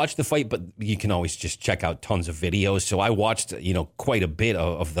didn't watch the fight, but you can always just check out tons of videos. So I watched, quite a bit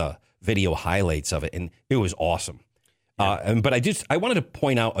of the video highlights of it, and it was awesome. Yeah. But I wanted to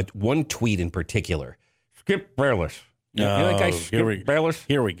point out one tweet in particular. Skip Bayless. You know that guy, Skip Bayless?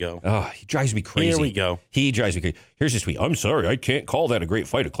 Here we go. Oh, he drives me crazy. Here we go. He drives me crazy. Here's his tweet. I'm sorry, I can't call that a great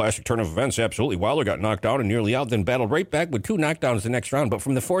fight. A classic turn of events. Absolutely. Wilder got knocked out and nearly out, then battled right back with 2 knockdowns the next round. But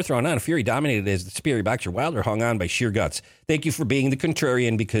from the 4th round on, Fury dominated as the speary boxer. Wilder hung on by sheer guts. Thank you for being the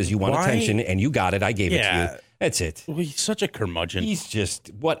contrarian because you want attention, and you got it. I gave it to you. That's it. Well, he's such a curmudgeon. He's just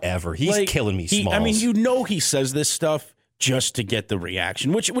whatever. He's killing me, Smalls. I mean, he says this stuff just to get the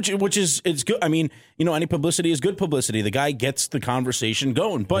reaction, which is it's good. I mean, any publicity is good publicity. The guy gets the conversation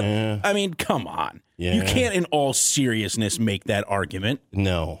going. But I mean, come on. Yeah. You can't in all seriousness make that argument.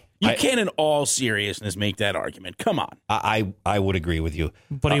 No. You can't in all seriousness make that argument. Come on. I would agree with you.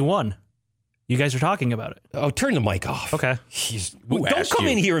 But he won. You guys are talking about it. Oh, turn the mic off. Okay. Don't come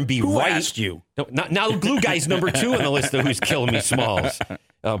in here and be Who right. Asked you? Now the glue guy's number 2 on the list of who's killing me, Smalls.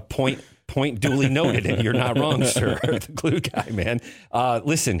 Point duly noted, and you're not wrong, sir. The glue guy, man.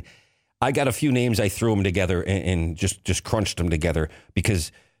 Listen, I got a few names. I threw them together and just crunched them together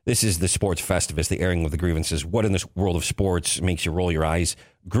because this is the Sports Festivus, the airing of the grievances. What in this world of sports makes you roll your eyes?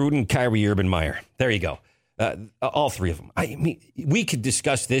 Gruden, Kyrie, Urban Meyer. There you go. All 3 of them. I mean, we could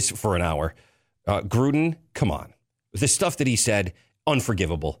discuss this for an hour. Gruden, come on. The stuff that he said,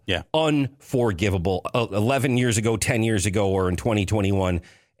 unforgivable. Yeah. Unforgivable. 11 years ago, 10 years ago, or in 2021.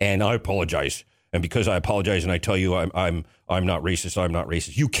 And I apologize. And because I apologize and I tell you I'm not racist, I'm not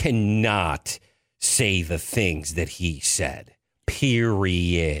racist. You cannot say the things that he said.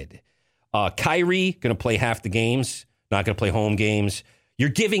 Period. Kyrie, going to play half the games, not going to play home games. You're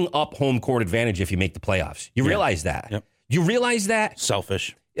giving up home court advantage if you make the playoffs. You realize that? Yep. You realize that?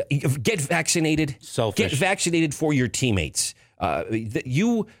 Selfish. Get vaccinated. Selfish. Get vaccinated for your teammates.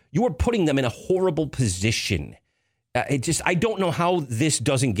 You are putting them in a horrible position. I don't know how this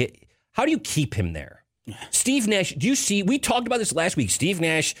doesn't how do you keep him there? Steve Nash, do you see, we talked about this last week. Steve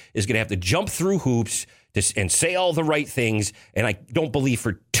Nash is going to have to jump through hoops and say all the right things. And I don't believe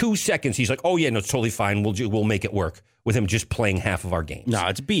for 2 seconds, he's like, oh yeah, no, it's totally fine. We'll make it work with him just playing half of our games. No,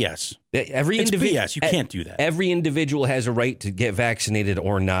 it's BS. It's BS. You can't do that. Every individual has a right to get vaccinated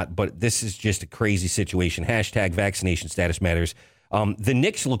or not, but this is just a crazy situation. Hashtag vaccination status matters. The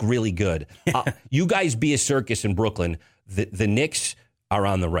Knicks look really good. You guys be a circus in Brooklyn. The Knicks are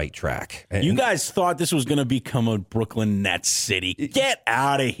on the right track. You guys thought this was going to become a Brooklyn Nets city. Get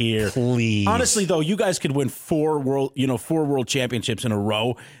out of here. Please. Honestly, though, you guys could win 4 world championships in a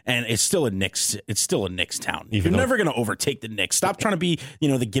row, and it's still a Knicks town. You're never going to overtake the Knicks. Stop trying to be, the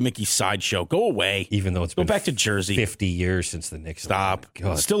gimmicky sideshow. Go away. Even though it's go been back to Jersey. 50 years since the Knicks. Stop.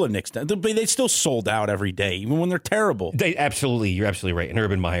 It's still a Knicks town. They still sold out every day, even when they're terrible. You're absolutely right. And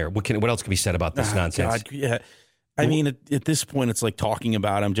Urban Meyer. What else can be said about this nonsense? God, yeah. I mean, at this point, it's like talking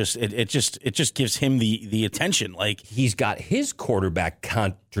about him. It just gives him the attention. Like he's got his quarterback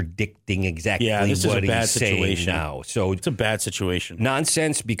contradicting exactly this what is a bad he's situation saying now. So it's a bad situation.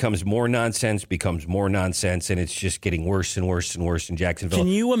 Nonsense becomes more nonsense, and it's just getting worse and worse and worse in Jacksonville. Can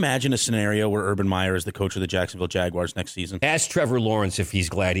you imagine a scenario where Urban Meyer is the coach of the Jacksonville Jaguars next season? Ask Trevor Lawrence if he's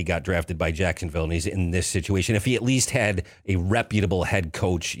glad he got drafted by Jacksonville and he's in this situation. If he at least had a reputable head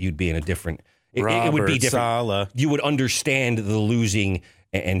coach, you'd be in a different. It would be different. Saleh. You would understand the losing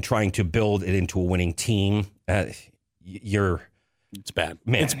and trying to build it into a winning team. It's bad.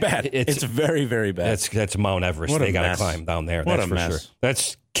 Man, it's bad. It's very, very bad. That's Mount Everest. They got to climb down there. What that's a for mess. sure.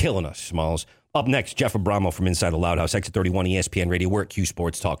 That's killing us, Smalls. Up next, Jeff Abramo from Inside the Loud House, Exit 31 ESPN Radio. We're at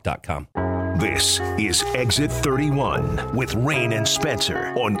QSportsTalk.com. This is Exit 31 with Rain and Spencer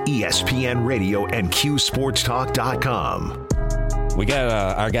on ESPN Radio and QSportsTalk.com. We got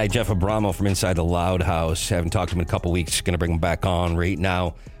our guy Jeff Abramo from Inside the Loud House. Haven't talked to him in a couple weeks. Going to bring him back on right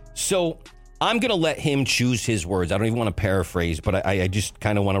now. So I'm going to let him choose his words. I don't even want to paraphrase, but I just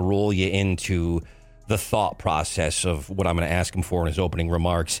kind of want to roll you into the thought process of what I'm going to ask him for in his opening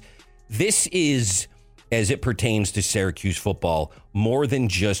remarks. This is, as it pertains to Syracuse football, more than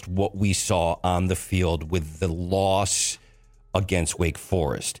just what we saw on the field with the loss against Wake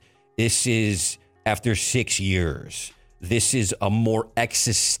Forest. This is, after 6 years, this is a more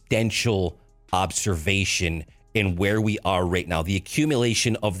existential observation in where we are right now. The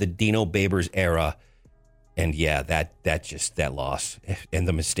accumulation of the Dino Babers era. And yeah, that loss and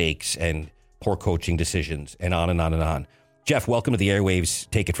the mistakes and poor coaching decisions and on and on and on. Jeff, welcome to the airwaves.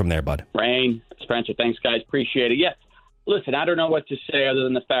 Take it from there, bud. Rain, Spencer, thanks, guys. Appreciate it. Yeah, listen, I don't know what to say other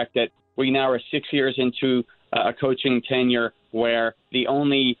than the fact that we now are 6 years into a coaching tenure where the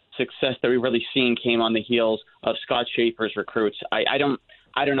only success that we've really seen came on the heels of Scott Schaefer's recruits. I don't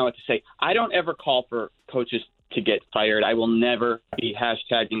know what to say. I don't ever call for coaches to get fired. I will never be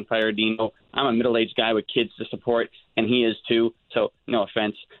hashtagging fire Dino. I'm a middle-aged guy with kids to support, and he is too. So no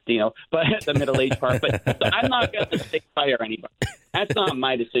offense, Dino, but the middle-aged part. But so I'm not going to say fire anybody. That's not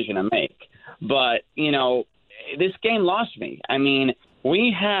my decision to make. But, this game lost me. I mean,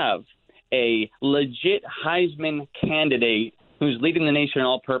 we have a legit Heisman candidate who's leading the nation in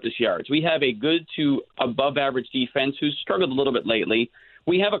all-purpose yards. We have a good to above-average defense who's struggled a little bit lately.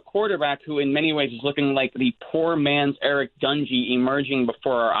 We have a quarterback who in many ways is looking like the poor man's Eric Dungy emerging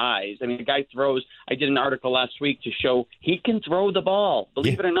before our eyes. I mean, the guy throws – I did an article last week to show he can throw the ball,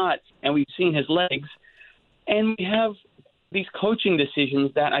 believe it or not, and we've seen his legs. And we have these coaching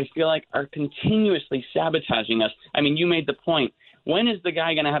decisions that I feel like are continuously sabotaging us. I mean, you made the point. When is the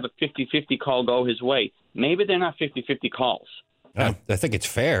guy going to have a 50-50 call go his way? Maybe they're not 50-50 calls. I think it's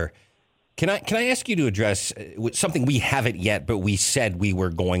fair. Can I ask you to address something we haven't yet, but we said we were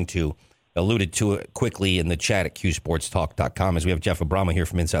going to, alluded to it quickly in the chat at QSportsTalk.com, as we have Jeff Abramo here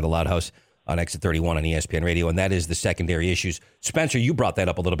from Inside the Loud House on Exit 31 on ESPN Radio, and that is the secondary issues. Spencer, you brought that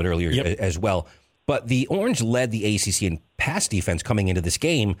up a little bit earlier as well, but the Orange led the ACC in pass defense coming into this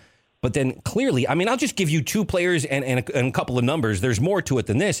game, but then clearly, I mean, I'll just give you two players and a couple of numbers. There's more to it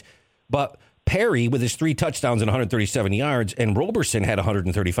than this, but Perry with his 3 touchdowns and 137 yards, and Roberson had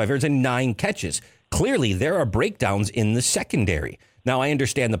 135 yards and 9 catches. Clearly, there are breakdowns in the secondary. Now, I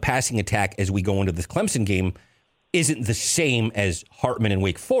understand the passing attack as we go into this Clemson game isn't the same as Hartman and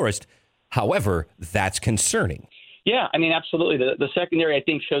Wake Forest. However, that's concerning. Yeah, I mean, absolutely. The secondary, I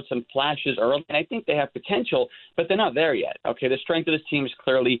think, showed some flashes early, and I think they have potential, but they're not there yet. Okay, the strength of this team is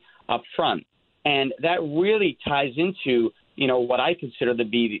clearly up front, and that really ties into what I consider to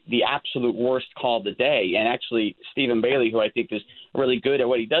be the absolute worst call of the day. And actually, Stephen Bailey, who I think is really good at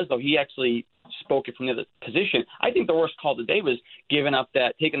what he does, though, he actually spoke it from the other position. I think the worst call of the day was taking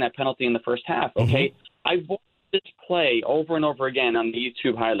that penalty in the first half. Okay, mm-hmm. I watched this play over and over again on the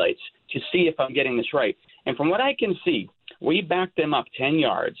YouTube highlights to see if I'm getting this right. And from what I can see, we backed them up 10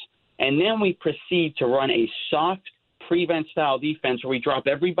 yards, and then we proceed to run a soft prevent style defense where we drop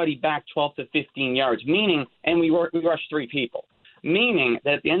everybody back 12 to 15 yards, and we rush 3 people, meaning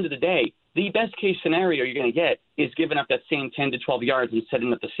that at the end of the day, the best case scenario you're going to get is giving up that same 10 to 12 yards and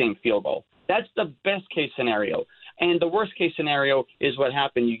setting up the same field goal. That's the best case scenario. And the worst case scenario is what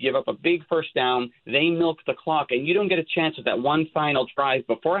happened. You give up a big first down, they milk the clock, and you don't get a chance at that one final drive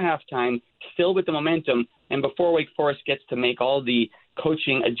before halftime, still with the momentum, and before Wake Forest gets to make all the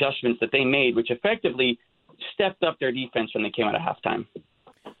coaching adjustments that they made, which effectively stepped up their defense when they came out of halftime.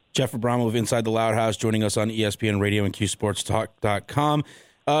 Jeff Abramo of Inside the Loud House joining us on ESPN Radio and QSportsTalk.com.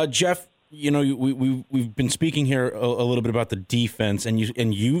 Jeff, we've been speaking here a little bit about the defense, and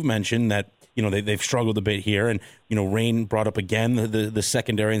you've mentioned that they've struggled a bit here, and Rain brought up again the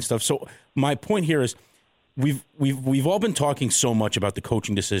secondary and stuff. So my point here is, we've all been talking so much about the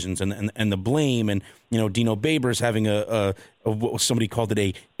coaching decisions and the blame, and Dino Babers having a what somebody called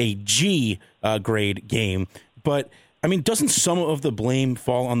it a G grade game, but I mean, doesn't some of the blame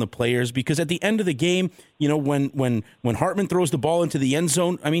fall on the players? Because at the end of the game, when Hartman throws the ball into the end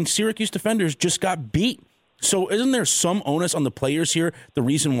zone, I mean, Syracuse defenders just got beat. So isn't there some onus on the players here, the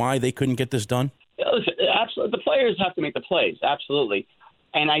reason why they couldn't get this done? Listen, absolutely. The players have to make the plays, absolutely.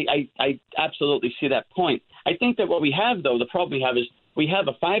 And I absolutely see that point. I think that what we have, though, the problem we have is we have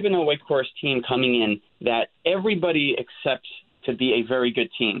a 5-0 Wake Forest team coming in that everybody accepts to be a very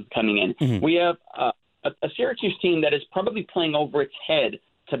good team coming in. Mm-hmm. We have a Syracuse team that is probably playing over its head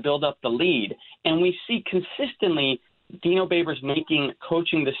to build up the lead. And we see consistently Dino Babers making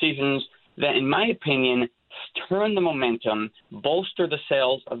coaching decisions that, in my opinion, turn the momentum, bolster the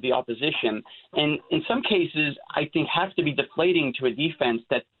sails of the opposition, and in some cases, I think have to be deflating to a defense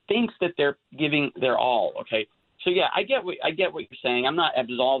that thinks that they're giving their all. Okay, so yeah, I get what you're saying. I'm not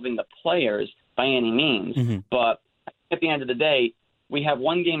absolving the players by any means, but at the end of the day, we have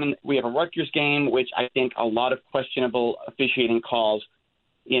one game, and we have a Rutgers game, which I think a lot of questionable officiating calls,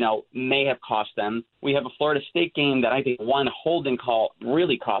 may have cost them. We have a Florida State game that I think one holding call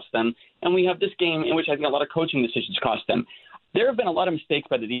really cost them. And we have this game in which I think a lot of coaching decisions cost them. There have been a lot of mistakes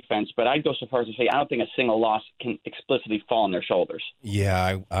by the defense, but I'd go so far as to say I don't think a single loss can explicitly fall on their shoulders.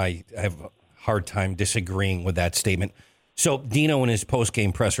 Yeah, I have a hard time disagreeing with that statement. So Dino in his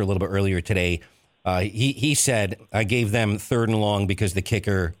post-game presser a little bit earlier today, he said, I gave them 3rd and long because the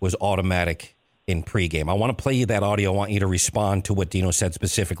kicker was automatic in pregame. I want to play you that audio. I want you to respond to what Dino said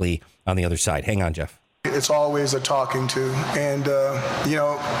specifically on the other side. Hang on, Jeff. It's always a talking to. And,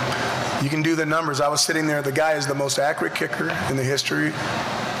 you can do the numbers. I was sitting there. The guy is the most accurate kicker in the history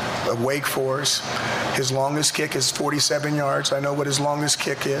of Wake Forest. His longest kick is 47 yards. I know what his longest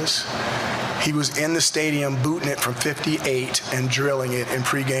kick is. He was in the stadium booting it from 58 and drilling it in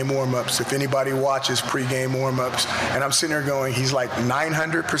pregame warmups. If anybody watches pregame warmups, and I'm sitting there going, he's like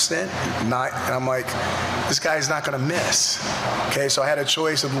 900%, and I'm like, this guy's not going to miss. Okay, so I had a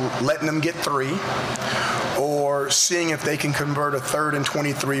choice of letting them get 3 or seeing if they can convert a 3rd and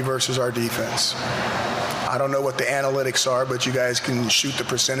 23 versus our defense. I don't know what the analytics are, but you guys can shoot the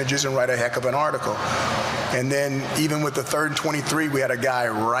percentages and write a heck of an article. And then even with the 3rd and 23, we had a guy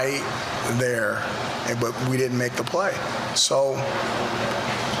right there, but we didn't make the play. So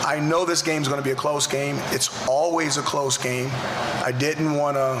I know this game's going to be a close game. It's always a close game. I didn't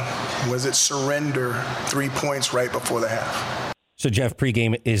want to, surrender 3 points right before the half. So Jeff,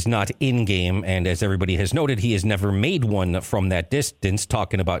 pregame is not in-game, and as everybody has noted, he has never made one from that distance.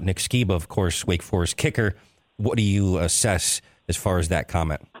 Talking about Nick Skiba, of course, Wake Forest kicker. What do you assess as far as that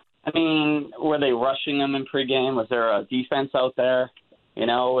comment? I mean, were they rushing them in pregame? Was there a defense out there?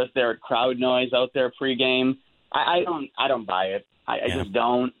 Was there crowd noise out there pregame? I don't buy it. I just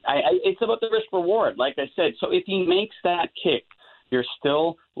don't. It's about the risk reward, like I said. So if he makes that kick, you're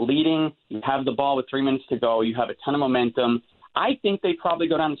still leading. You have the ball with 3 minutes to go. You have a ton of momentum. I think they probably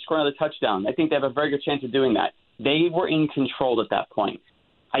go down and score another touchdown. I think they have a very good chance of doing that. They were in control at that point.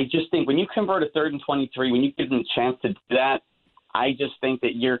 I just think when you convert a 3rd and 23, when you give them a chance to do that, I just think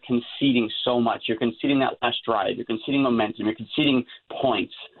that you're conceding so much. You're conceding that last drive. You're conceding momentum. You're conceding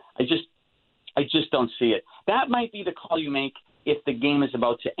points. I just don't see it. That might be the call you make if the game is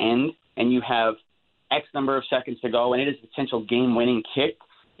about to end and you have X number of seconds to go and it is a potential game-winning kick.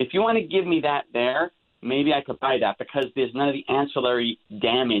 If you want to give me that there, maybe I could buy that because there's none of the ancillary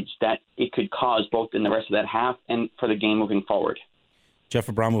damage that it could cause both in the rest of that half and for the game moving forward. Jeff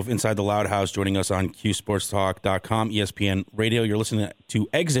Abramov, Inside the Loud House, joining us on QSportsTalk.com, ESPN Radio. You're listening to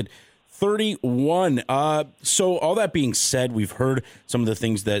Exit 31. So all that being said, we've heard some of the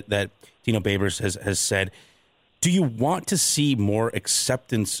things that Dino Babers has said. Do you want to see more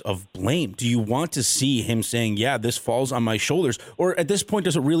acceptance of blame? Do you want to see him saying, yeah, this falls on my shoulders? Or at this point,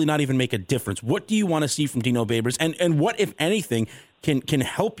 does it really not even make a difference? What do you want to see from Dino Babers? And what, if anything, can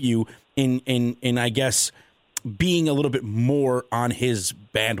help you in I guess, being a little bit more on his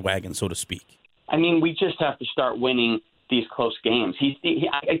bandwagon, so to speak? I mean, we just have to start winning these close games.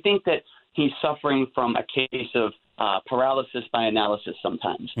 I think that he's suffering from a case of paralysis by analysis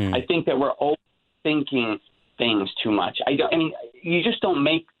sometimes. I think that we're overthinking things too much. You just don't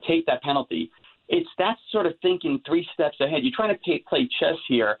take that penalty. It's that sort of thinking 3 steps ahead. You're trying to play chess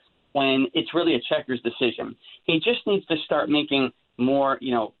here when it's really a checker's decision. He just needs to start making more,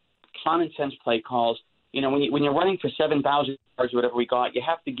 common sense play calls. When you're running for 7,000 yards or whatever we got, you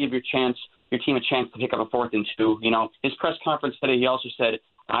have to give your team a chance to pick up a 4th and 2. His press conference today, he also said,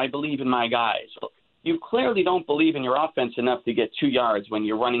 I believe in my guys. Well, you clearly don't believe in your offense enough to get 2 yards when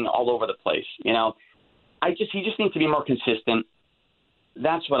you're running all over the place. he just needs to be more consistent.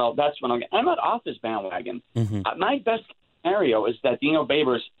 That's what I'll get. I'm not off his bandwagon. My best scenario is that Dino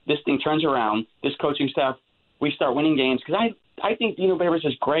Babers, this thing turns around, this coaching staff, we start winning games, because I think Dino Babers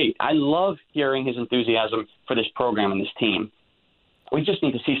is great. I love hearing his enthusiasm for this program and this team. We just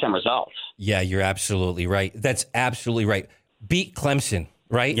need to see some results. Yeah, you're absolutely right. That's absolutely right. Beat Clemson,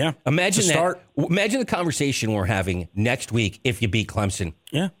 right? Yeah. Imagine that. Imagine the conversation we're having next week if you beat Clemson.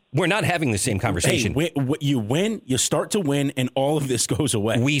 Yeah. We're not having the same conversation. Hey, you win, you start to win, and all of this goes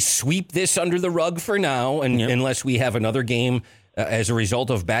away. We sweep this under the rug for now, and unless we have another game as a result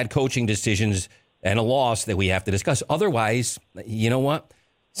of bad coaching decisions and a loss that we have to discuss. Otherwise, you know what?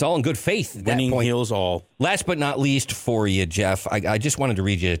 It's all in good faith at that Winning point. heals all. Last but not least for you, Jeff, I just wanted to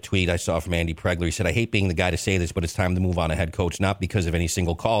read you a tweet I saw from Andy Pregler. He said, I hate being the guy to say this, but it's time to move on a head coach, not because of any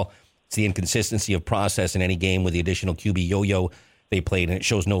single call. It's the inconsistency of process in any game with the additional QB yo-yo they played, and it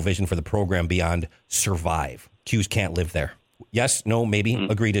shows no vision for the program beyond survive. Qs can't live there. Yes, no, maybe,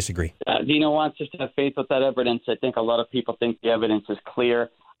 agree, disagree. Dino wants us to have faith with that evidence. I think a lot of people think the evidence is clear.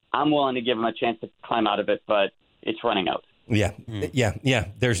 I'm willing to give him a chance to climb out of it, but it's running out. Yeah.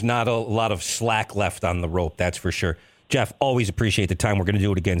 There's not a lot of slack left on the rope, that's for sure. Jeff, always appreciate the time. We're going to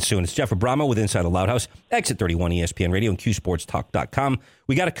do it again soon. It's Jeff Abramo with Inside the Loud House, Exit 31 ESPN Radio and QSportsTalk.com.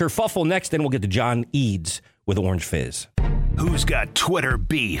 We got a kerfuffle next, then we'll get to John Eads with Orange Fizz. Who's got Twitter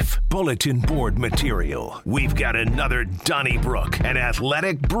beef? Bulletin board material. We've got another Donnybrook, an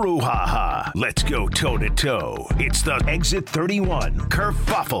athletic brouhaha. Let's go toe-to-toe. It's the Exit 31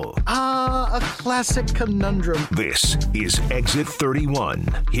 Kerfuffle. A classic conundrum. This is Exit 31.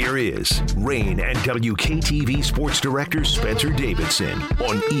 Here is Rain and WKTV Sports Director Spencer Davidson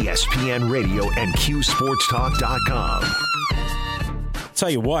on ESPN Radio and QSportsTalk.com. Tell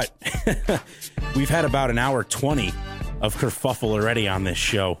you what, we've had about an hour 20 of kerfuffle already on this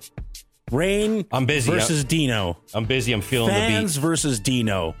show. Rain I'm busy. versus Dino. I'm busy. I'm feeling the beat. Fans versus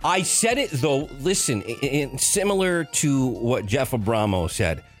Dino. I said it, though. Listen, similar to what Jeff Abramo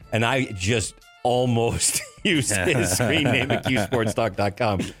said, and I just almost used his screen name at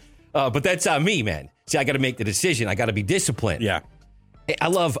QSportsTalk.com. But that's on me, man. See, I got to make the decision. I got to be disciplined. Yeah. I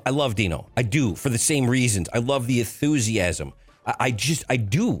love Dino. I do, for the same reasons. I love the enthusiasm. I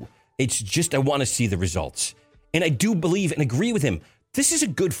do. It's just I want to see the results. And I do believe and agree with him. This is a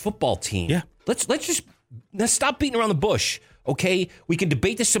good football team. Yeah. Let's stop beating around the bush, okay? We can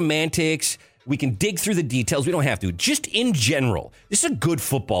debate the semantics. We can dig through the details. We don't have to. Just in general, this is a good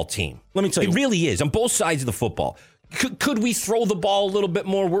football team. Let me tell you. It really is, on both sides of the football. Could we throw the ball a little bit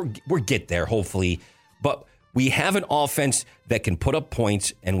more? We're get there, hopefully. But we have an offense that can put up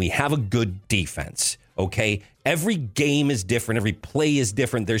points, and we have a good defense, okay? Every game is different. Every play is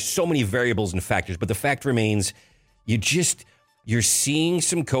different. There's so many variables and factors, but the fact remains you're seeing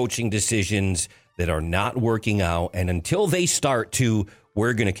some coaching decisions that are not working out, and until they start to,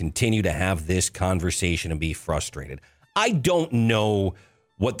 we're going to continue to have this conversation and be frustrated. I don't know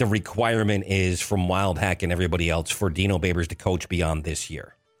what the requirement is from Wild Hack and everybody else for Dino Babers to coach beyond this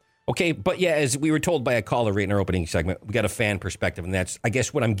year. Okay, but yeah, as we were told by a caller right in our opening segment, we got a fan perspective, and that's, I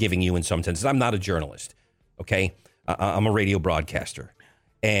guess, what I'm giving you in some senses. I'm not a journalist, okay? I'm a radio broadcaster,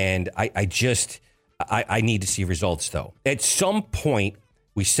 and I need to see results, though. At some point,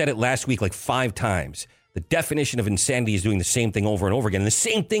 we said it last week like 5 times, the definition of insanity is doing the same thing over and over again, and the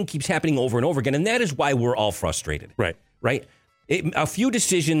same thing keeps happening over and over again, and that is why we're all frustrated. Right? A few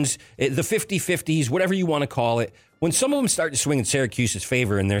decisions, the 50-50s, whatever you want to call it, when some of them start to swing in Syracuse's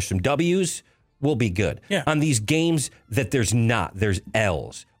favor and there's some W's, we'll be good. Yeah. On these games that there's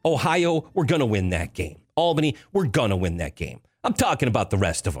L's. Ohio, we're going to win that game. Albany, we're going to win that game. I'm talking about the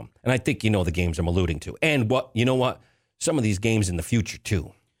rest of them. And I think you know the games I'm alluding to. And you know what? Some of these games in the future,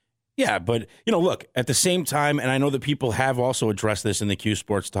 too. Yeah, but, look, at the same time, and I know that people have also addressed this in the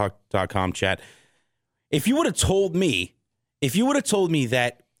QSportsTalk.com chat, if you would have told me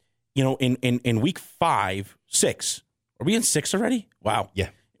that, in week 6, are we in 6 already? Wow. Yeah.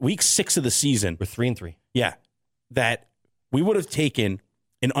 Week 6 of the season. We're 3-3. Yeah. That we would have taken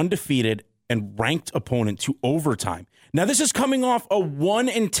an undefeated and ranked opponent to overtime. Now, this is coming off a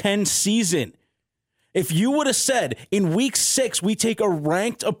 1-10 season. If you would have said in week 6, we take a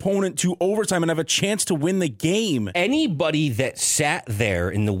ranked opponent to overtime and have a chance to win the game. Anybody that sat there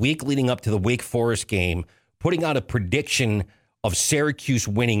in the week leading up to the Wake Forest game, putting out a prediction of Syracuse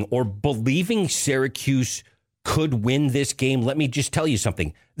winning or believing Syracuse could win this game, let me just tell you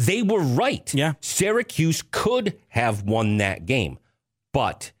something. They were right. Yeah. Syracuse could have won that game,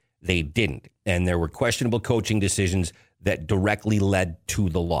 but they didn't. And there were questionable coaching decisions that directly led to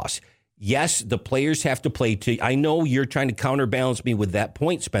the loss. Yes, the players have to play. I know you're trying to counterbalance me with that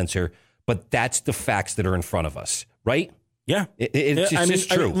point, Spencer, but that's the facts that are in front of us, right? Yeah. It's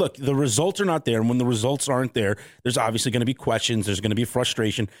just true. Look, the results are not there. And when the results aren't there, there's obviously going to be questions. There's going to be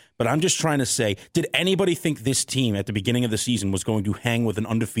frustration. But I'm just trying to say, did anybody think this team at the beginning of the season was going to hang with an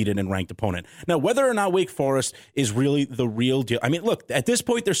undefeated and ranked opponent? Now, whether or not Wake Forest is really the real deal. I mean, look, at this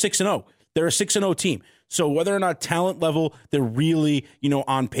point, they're 6-0. They're a 6-0 team. So whether or not talent level they're really,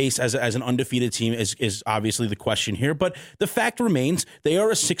 on pace as an undefeated team is obviously the question here. But the fact remains they are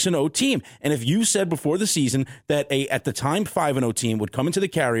a 6-0 team. And if you said before the season that at the time 5-0 team would come into the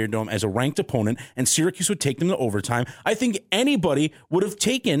Carrier Dome as a ranked opponent and Syracuse would take them to overtime, I think anybody would have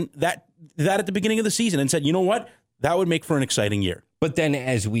taken that at the beginning of the season and said, you know what? That would make for an exciting year. But then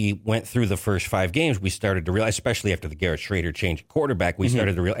as we went through the first 5 games, we started to realize, especially after the Garrett Schrader change at quarterback, we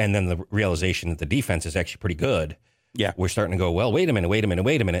started to and then the realization that the defense is actually pretty good. Yeah. We're starting to go, well, wait a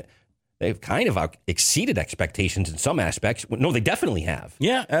minute. They've kind of exceeded expectations in some aspects. No, they definitely have.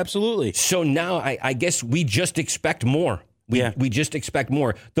 Yeah, absolutely. So now I guess we just expect more. We just expect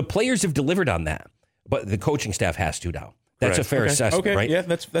more. The players have delivered on that, but the coaching staff has to now. That's a fair assessment, right? Yeah,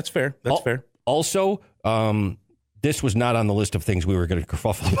 that's fair. That's fair. Also, this was not on the list of things we were going to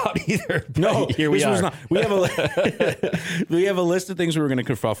kerfuffle about either. No, here we are. Was not. We have a list of things we were going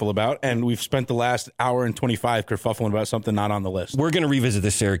to kerfuffle about, and we've spent the last hour and 25 kerfuffling about something not on the list. We're going to revisit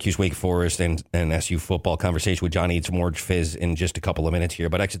the Syracuse, Wake Forest, and SU football conversation with Johnny Eats Morge Fizz in just a couple of minutes here.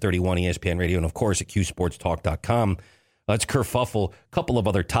 But Exit 31, ESPN Radio, and of course at QSportsTalk.com. Let's kerfuffle a couple of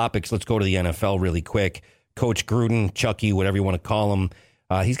other topics. Let's go to the NFL really quick. Coach Gruden, Chucky, whatever you want to call him.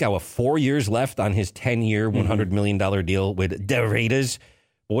 He's got, 4 years left on his 10-year, $100 million deal with the Raiders.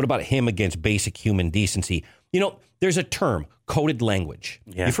 But what about him against basic human decency? There's a term, coded language.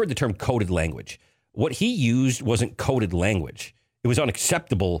 Yeah. You've heard the term coded language. What he used wasn't coded language. It was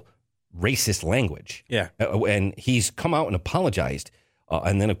unacceptable racist language. Yeah. And he's come out and apologized.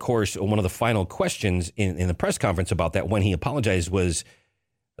 And then, of course, one of the final questions in the press conference about that when he apologized was,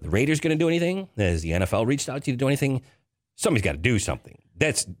 are the Raiders going to do anything? Has the NFL reached out to you to do anything? Somebody's got to do something.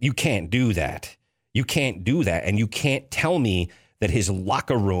 You can't do that. You can't do that. And you can't tell me that his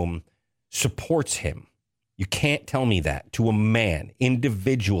locker room supports him. You can't tell me that to a man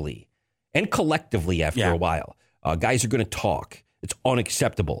individually and collectively after a while. Guys are going to talk. It's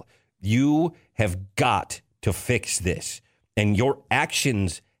unacceptable. You have got to fix this. And your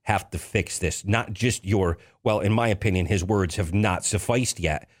actions have to fix this, not just in my opinion, his words have not sufficed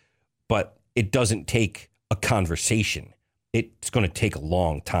yet, but it doesn't take a conversation. It's going to take a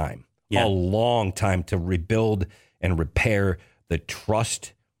long time, a long time to rebuild and repair the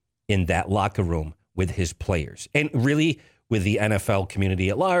trust in that locker room with his players and really with the NFL community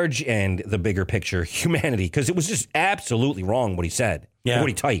at large and the bigger picture humanity, because it was just absolutely wrong what he said, what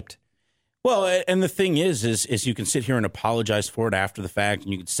he typed. Well, and the thing is you can sit here and apologize for it after the fact,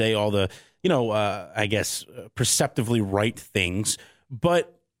 and you can say all the, perceptively right things,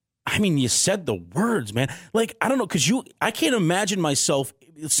 but I mean, you said the words, man. Like, I don't know, because I can't imagine myself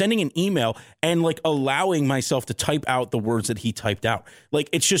sending an email and allowing myself to type out the words that he typed out. Like,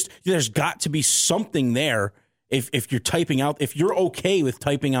 it's just, there's got to be something there if you're typing out, if you're okay with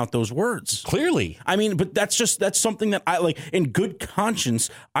typing out those words. Clearly. I mean, but that's something that I in good conscience,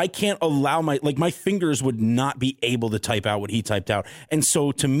 I can't allow my fingers would not be able to type out what he typed out. And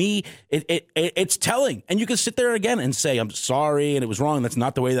so to me, it's telling. And you can sit there again and say, I'm sorry and it was wrong. That's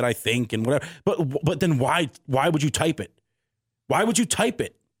not the way that I think and whatever. But then why would you type it? Why would you type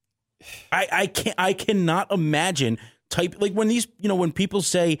it? I cannot imagine when these, when people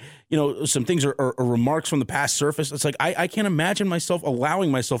say, some things are remarks from the past surface, it's like, I can't imagine myself allowing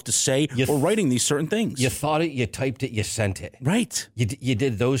myself to say or writing these certain things. You thought it, you typed it, you sent it. Right. You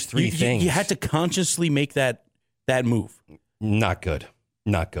did those three things. You had to consciously make that move. Not good.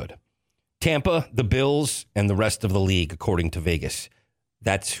 Not good. Tampa, the Bills, and the rest of the league, according to Vegas.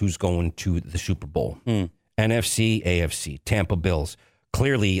 That's who's going to the Super Bowl. NFC, AFC, Tampa Bills.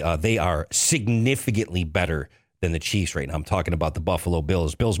 Clearly, they are significantly better than the Chiefs right now. I'm talking about the Buffalo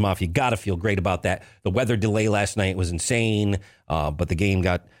Bills. Bills Mafia got to feel great about that. The weather delay last night was insane, but the game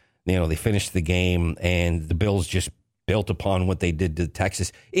got, they finished the game, and the Bills just built upon what they did to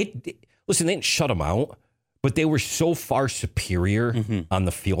Texas. Listen, they didn't shut them out, but they were so far superior on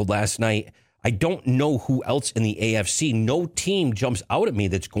the field last night. I don't know who else in the AFC. No team jumps out at me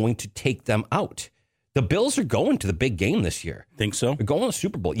that's going to take them out. The Bills are going to the big game this year. Think so? They're going to the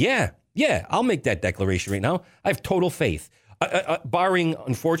Super Bowl. Yeah, I'll make that declaration right now. I have total faith. Barring,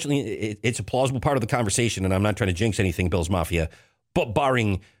 unfortunately, it's a plausible part of the conversation, and I'm not trying to jinx anything, Bills Mafia, but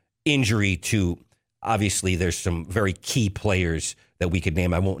barring injury to, obviously, there's some very key players that we could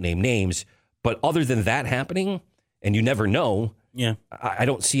name. I won't name names, but other than that happening, and you never know, Yeah. I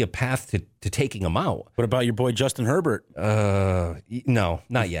don't see a path to taking him out. What about your boy Justin Herbert? No,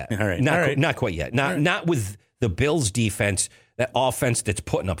 not yet. All right. Not quite yet. Not with the Bills defense, that offense that's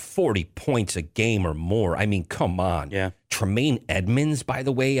putting up 40 points a game or more. I mean, come on. Yeah. Tremaine Edmonds, by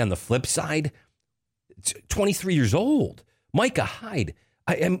the way, on the flip side, 23 years old. Micah Hyde.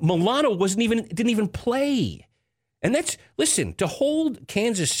 And Milano didn't even play. And listen, to hold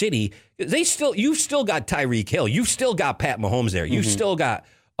Kansas City, you've still got Tyreek Hill. You've still got Pat Mahomes there. You've still got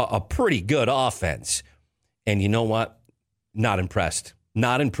a pretty good offense. And you know what? Not impressed.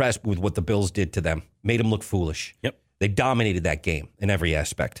 Not impressed with what the Bills did to them. Made them look foolish. Yep. They dominated that game in every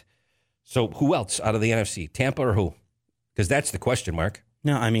aspect. So who else out of the NFC? Tampa or who? Because that's the question mark.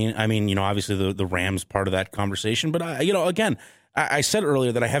 No, I mean, obviously the Rams part of that conversation, but again, I said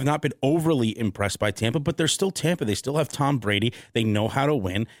earlier that I have not been overly impressed by Tampa, but they're still Tampa. They still have Tom Brady. They know how to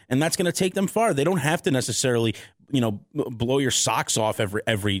win, and that's going to take them far. They don't have to necessarily, blow your socks off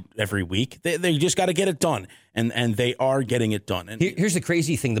every week. They just got to get it done, and they are getting it done. And here's the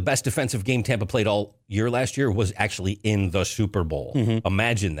crazy thing: the best defensive game Tampa played all year last year was actually in the Super Bowl.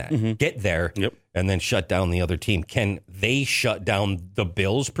 Imagine that. Get there, and then shut down the other team. Can they shut down the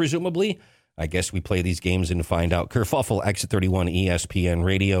Bills? Presumably. I guess we play these games and find out. Kerfuffle, Exit 31, ESPN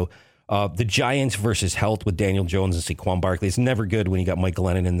Radio. The Giants versus Health with Daniel Jones and Saquon Barkley. It's never good when you got Mike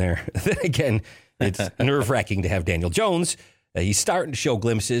Glennon in there. Again, it's nerve-wracking to have Daniel Jones. He's starting to show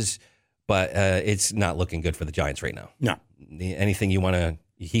glimpses, but it's not looking good for the Giants right now. No. Anything you want to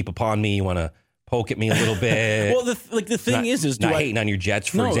heap upon me? You want to poke at me a little bit? Well, the thing is not hating on your Jets,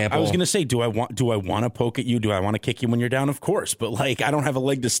 for example. I was going to say, do I want to poke at you? Do I want to kick you when you're down? Of course, but I don't have a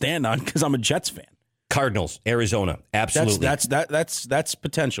leg to stand on because I'm a Jets fan. Cardinals, Arizona, absolutely. That's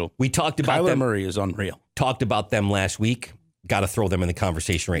potential. We talked about Kyler Murray is unreal. Talked about them last week. Got to throw them in the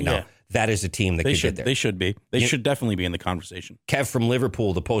conversation right now. Yeah. That is a team that could get there. They should be. They should definitely be in the conversation. Kev from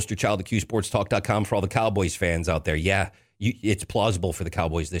Liverpool, the poster child of QSportsTalk.com for all the Cowboys fans out there. Yeah, it's plausible for the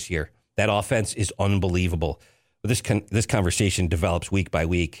Cowboys this year. That offense is unbelievable. But this conversation develops week by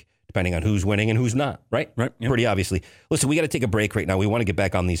week, depending on who's winning and who's not, right? Right. Yep. Pretty obviously. Listen, we got to take a break right now. We want to get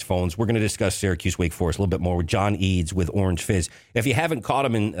back on these phones. We're going to discuss Syracuse Wake Forest a little bit more with John Eads with Orange Fizz. If you haven't caught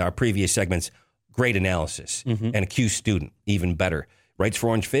him in our previous segments, great analysis. And a Q student, even better. Writes for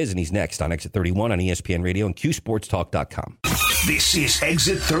Orange Fizz, and he's next on Exit 31 on ESPN Radio and QSportsTalk.com. This is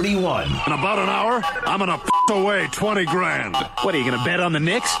Exit 31. In about an hour, I'm going to away 20 grand. What, are you going to bet on the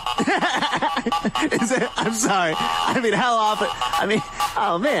Knicks? I'm sorry. I mean, how often?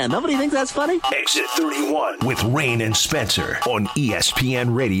 Oh, man, nobody thinks that's funny? Exit 31 with Rain and Spencer on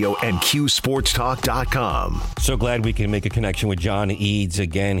ESPN Radio and QSportsTalk.com. So glad we can make a connection with John Eads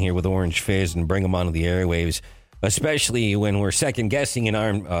again here with Orange Fizz and bring him onto the airwaves, especially when we're second-guessing in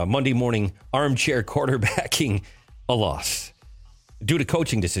our Monday morning armchair quarterbacking a loss due to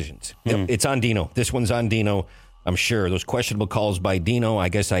coaching decisions. It's on Dino. This one's on Dino, I'm sure. Those questionable calls by Dino, I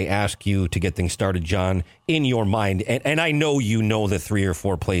guess I ask you to get things started, John, in your mind. And I know you know the 3 or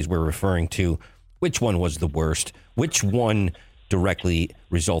 4 plays we're referring to. Which one was the worst? Which one directly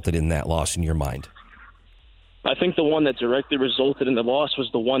resulted in that loss in your mind? I think the one that directly resulted in the loss was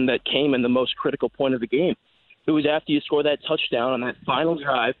the one that came in the most critical point of the game. It was after you score that touchdown on that final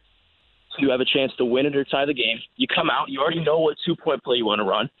drive, so you have a chance to win it or tie the game. You come out, you already know what 2-point play you want to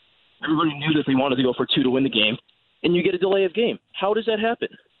run. Everybody knew that they wanted to go for 2 to win the game, and you get a delay of game. How does that happen?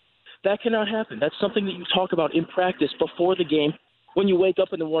 That cannot happen. That's something that you talk about in practice before the game. When you wake up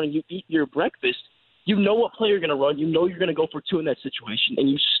in the morning, you eat your breakfast, you know what play you're going to run, you know you're going to go for 2 in that situation, and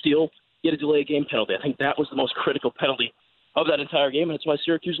you still get a delay of game penalty. I think that was the most critical penalty of that entire game, and that's why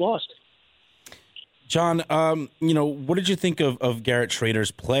Syracuse lost. John, what did you think of Garrett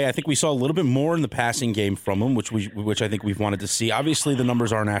Schrader's play? I think we saw a little bit more in the passing game from him, which I think we've wanted to see. Obviously, the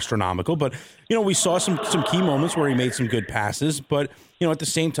numbers aren't astronomical, but we saw some key moments where he made some good passes. But at the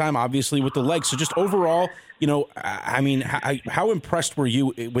same time, obviously with the legs. So just overall, how impressed were you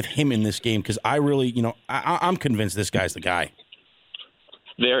with him in this game? Because I really, I'm convinced this guy's the guy.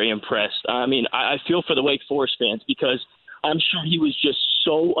 Very impressed. I feel for the Wake Forest fans because I'm sure he was just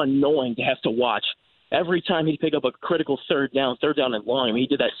so annoying to have to watch. Every time he'd pick up a critical third down and long. He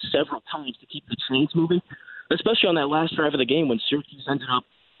did that several times to keep the trains moving, especially on that last drive of the game when Syracuse ended up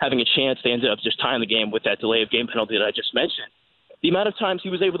having a chance. They ended up just tying the game with that delay of game penalty that I just mentioned. The amount of times he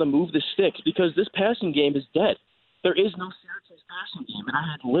was able to move the sticks, because this passing game is dead. There is no Syracuse passing game, and I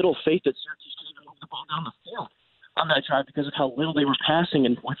had little faith that Syracuse could even move the ball down the field on that drive because of how little they were passing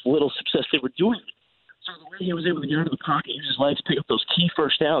and with little success they were doing. So the way he was able to get out of the pocket, use his legs, pick up those key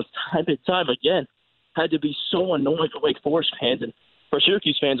first downs time and time again, had to be so annoying for Wake Forest fans, and for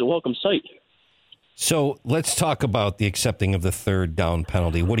Syracuse fans, a welcome sight. So let's talk about the accepting of the third down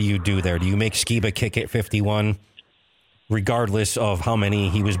penalty. What do you do there? Do you make Skiba kick at 51, regardless of how many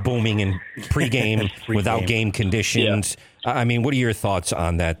he was booming in pregame without game conditions? Yeah. I mean, what are your thoughts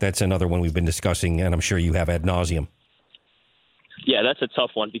on that? That's another one we've been discussing, and I'm sure you have ad nauseum. Yeah, that's a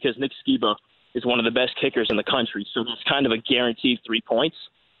tough one because Nick Skiba is one of the best kickers in the country, so it's kind of a guaranteed 3 points.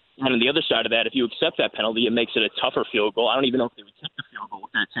 And on the other side of that, if you accept that penalty, it makes it a tougher field goal. I don't even know if they would take the field goal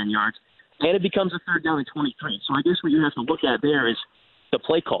with that 10 yards. And it becomes a third down and 23. So I guess what you have to look at there is the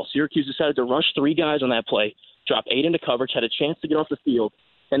play call. Syracuse decided to rush 3 guys on that play, drop 8 into coverage, had a chance to get off the field.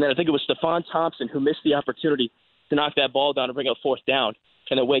 And then I think it was Stephon Thompson who missed the opportunity to knock that ball down and bring up 4th down.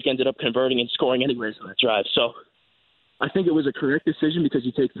 And then Wake ended up converting and scoring anyways on that drive. So I think it was a correct decision because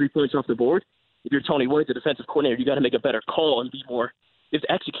you take 3 points off the board. If you're Tony White, the defensive coordinator, you got to make a better call and be more – you have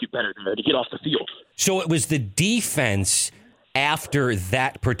to execute better there to get off the field. So it was the defense after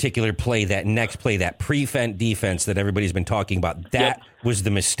that particular play, that next play, that prevent defense that everybody's been talking about. That was the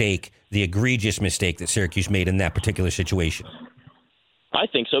mistake, the egregious mistake that Syracuse made in that particular situation. I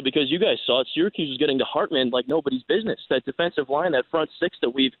think so because you guys saw it. Syracuse was getting to Hartman like nobody's business. That defensive line, that front 6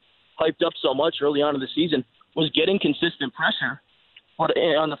 that we've hyped up so much early on in the season was getting consistent pressure. But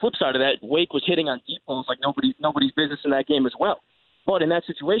on the flip side of that, Wake was hitting on deep balls like nobody's business in that game as well. But in that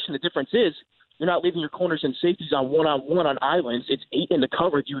situation, the difference is you're not leaving your corners and safeties on one-on-one on islands. It's 8 in the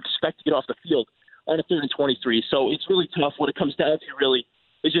coverage. You expect to get off the field on a 3rd and 23. So it's really tough. What it comes down to really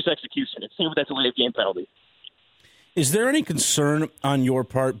is just execution. It's same with that delayed game penalty. Is there any concern on your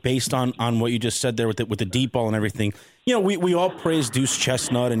part based on what you just said there with the deep ball and everything? You know, we all praised Deuce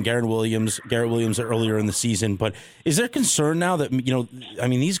Chestnut and Garrett Williams earlier in the season, but is there concern now that, you know, I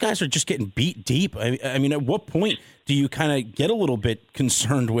mean, these guys are just getting beat deep? I mean, at what point do you kind of get a little bit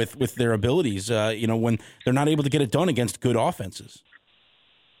concerned with their abilities, you know, when they're not able to get it done against good offenses?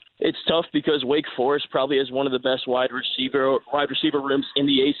 It's tough because Wake Forest probably has one of the best wide receiver rooms in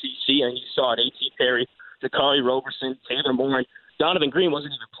the ACC, and you saw it, A.T. Perry, Jakari Roberson, Taylor Moore. Donovan Green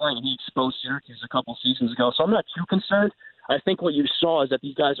wasn't even playing. He exposed Syracuse a couple seasons ago, so I'm not too concerned. I think what you saw is that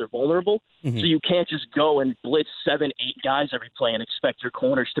these guys are vulnerable, so you can't just go and blitz 7-8 guys every play and expect your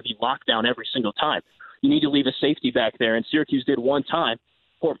corners to be locked down every single time. You need to leave a safety back there, and Syracuse did one time.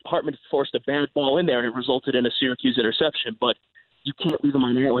 Hartman forced a bad ball in there, and it resulted in a Syracuse interception, but you can't leave them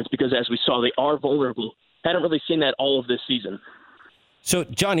on islands because, as we saw, they are vulnerable. Hadn't really seen that all of this season. So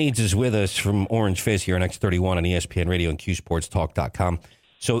John Eads is with us from Orange Fizz here on X31 on ESPN Radio and QSportsTalk.com.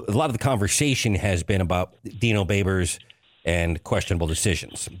 So a lot of the conversation has been about Dino Babers and questionable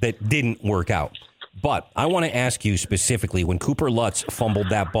decisions that didn't work out. But I want to ask you specifically, when Cooper Lutz fumbled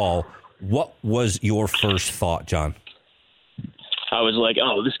that ball, what was your first thought, John? I was like,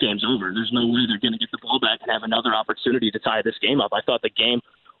 oh, this game's over. There's no way they're going to get the ball back and have another opportunity to tie this game up. I thought the game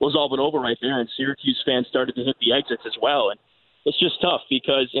was all but over right there, and Syracuse fans started to hit the exits as well. And it's just tough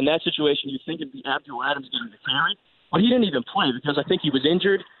because in that situation, you think it'd be Abdul Adams getting the carry, but he didn't even play because I think he was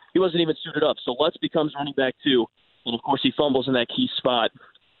injured. He wasn't even suited up. So Lutz becomes running back 2, and of course he fumbles in that key spot.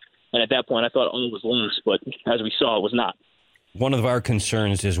 And at that point, I thought all was lost, but as we saw, it was not. One of our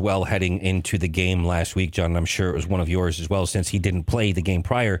concerns as well heading into the game last week, John, and I'm sure it was one of yours as well, since he didn't play the game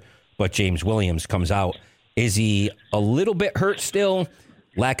prior, but James Williams comes out. Is he a little bit hurt still?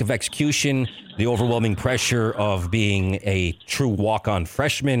 Lack of execution, the overwhelming pressure of being a true walk-on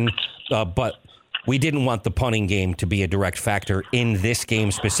freshman, but we didn't want the punting game to be a direct factor in this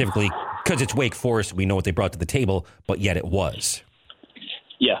game specifically because it's Wake Forest. We know what they brought to the table, but yet it was.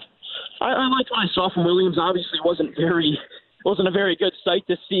 Yeah. I liked what I saw from Williams. Obviously, wasn't a very good sight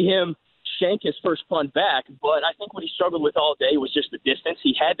to see him shank his first punt back, but I think what he struggled with all day was just the distance.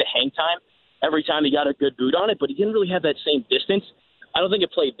 He had the hang time every time he got a good boot on it, but he didn't really have that same distance. I don't think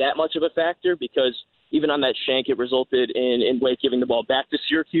it played that much of a factor because even on that shank, it resulted in Wake giving the ball back to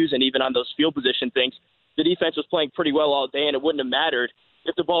Syracuse, and even on those field position things, the defense was playing pretty well all day, and it wouldn't have mattered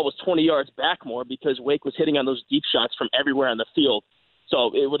if the ball was 20 yards back more because Wake was hitting on those deep shots from everywhere on the field.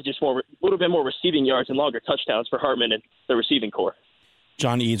 So it would have been more receiving yards and longer touchdowns for Hartman and the receiving core.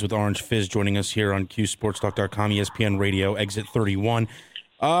 John Eads with Orange Fizz joining us here on QSportsTalk.com, ESPN Radio, Exit 31.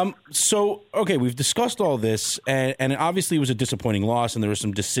 Okay, we've discussed all this, and obviously it was a disappointing loss, and there were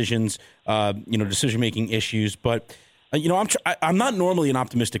some decision-making issues. But I'm not normally an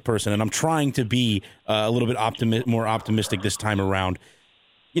optimistic person, and I'm trying to be a little bit more optimistic this time around.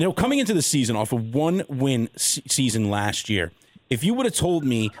 You know, coming into the season off a one-win season last year, if you would have told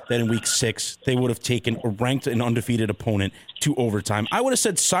me that in week 6 they would have taken or ranked an undefeated opponent to overtime, I would have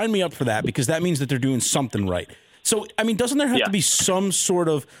said, sign me up for that because that means that they're doing something right. So, I mean, doesn't there have to be some sort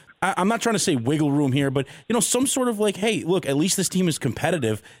of I'm not trying to say wiggle room here, but some sort of like, hey, look, at least this team is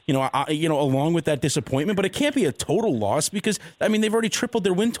competitive. Along with that disappointment, but it can't be a total loss because they've already tripled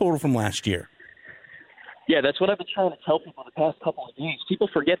their win total from last year. Yeah, that's what I've been trying to tell people the past couple of days. People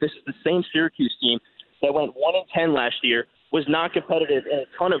forget this is the same Syracuse team that went 1-10 last year, was not competitive in a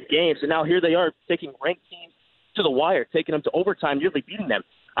ton of games, and now here they are taking ranked teams to the wire, taking them to overtime, nearly beating them.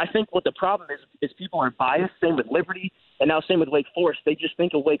 I think what the problem is people are biased, same with Liberty, and now same with Wake Forest. They just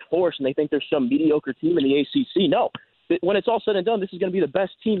think of Wake Forest, and they think there's some mediocre team in the ACC. No. When it's all said and done, this is going to be the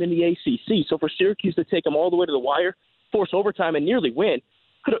best team in the ACC. So for Syracuse to take them all the way to the wire, force overtime, and nearly win,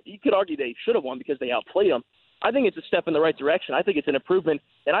 you could argue they should have won because they outplayed them. I think it's a step in the right direction. I think it's an improvement,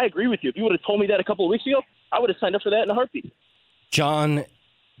 and I agree with you. If you would have told me that a couple of weeks ago, I would have signed up for that in a heartbeat. John,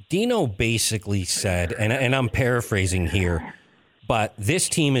 Dino basically said, and I'm paraphrasing here, but this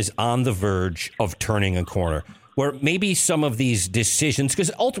team is on the verge of turning a corner where maybe some of these decisions,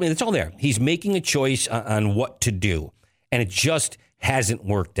 because ultimately it's all there. He's making a choice on what to do, and it just hasn't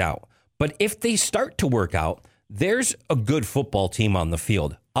worked out. But if they start to work out, there's a good football team on the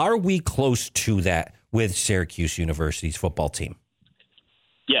field. Are we close to that with Syracuse University's football team?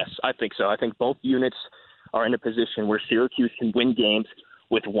 Yes, I think so. I think both units are in a position where Syracuse can win games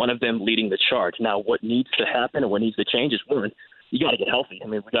with one of them leading the charge. Now, what needs to happen and what needs to change is, one, you got to get healthy.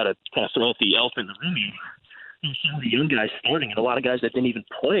 We got to kind of throw out the elephant in the room here. Some of the young guys starting and a lot of guys that didn't even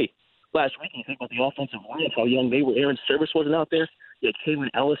play last week. You think about the offensive line, how young they were. Aaron Service wasn't out there. You had Kalen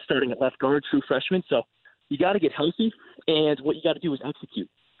Ellis starting at left guard, true freshman. So you got to get healthy, and what you got to do is execute.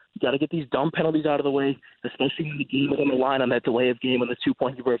 You got to get these dumb penalties out of the way, especially when the game was on the line on that delay of game on the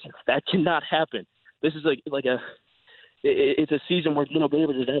 2-point conversion. That cannot happen. This is it's a season where Dino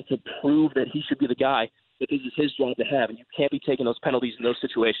Babers is have to prove that he should be the guy, that this is his job to have, and you can't be taking those penalties in those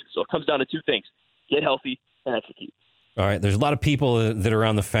situations. So it comes down to two things: get healthy and execute. All right, there's a lot of people that are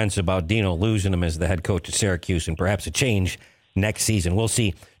on the fence about Dino losing him as the head coach at Syracuse and perhaps a change next season. We'll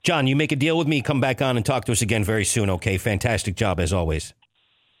see. John, you make a deal with me, come back on and talk to us again very soon, okay? Fantastic job as always.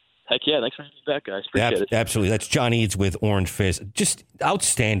 Heck yeah, thanks for having me back, guys. Appreciate it. Absolutely. That's John Eads with Orange Fizz. Just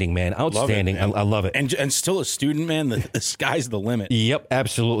outstanding, man. Outstanding. Love it, man. I love it. And still a student, man. The sky's the limit. Yep,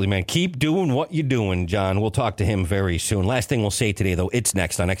 absolutely, man. Keep doing what you're doing, John. We'll talk to him very soon. Last thing we'll say today, though, it's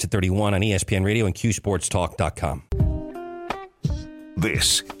next on Exit 31 on ESPN Radio and QSportsTalk.com.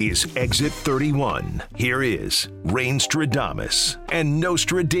 This is Exit 31. Here is Rain Stradamus and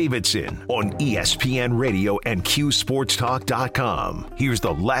Nostra Davidson on ESPN Radio and QSportsTalk.com. Here's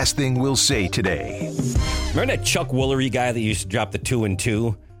the last thing we'll say today. Remember that Chuck Woolery guy that used to drop the 2 and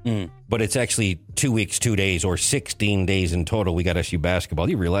 2? But it's actually 2 weeks, 2 days, or 16 days in total. We got SU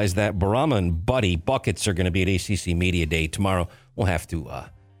basketball. You realize that? Barama and Buddy Buckets are going to be at ACC Media Day tomorrow. We'll have to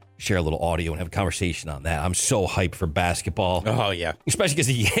share a little audio and have a conversation on that. I'm so hyped for basketball. Oh, yeah. Especially because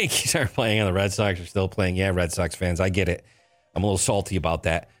the Yankees are playing and the Red Sox are still playing. Yeah, Red Sox fans, I get it. I'm a little salty about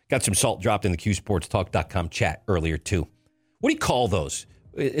that. Got some salt dropped in the QSportsTalk.com chat earlier, too. What do you call those?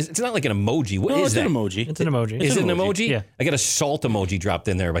 It's not like an emoji. What is that? An emoji. It's an emoji. Is it an emoji? Yeah. I got a salt emoji dropped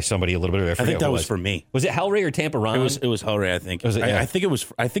in there by somebody a little bit. I think that was for me. Was it Hellray or Tampa Ron? It was Hellray, I think. Was it? Yeah. I think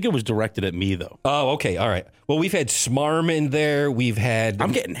it was directed at me though. Oh, okay, all right. Well, we've had Smarm in there. We've had.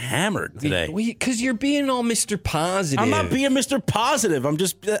 I'm getting hammered today because you're being all Mr. Positive. I'm not being Mr. Positive.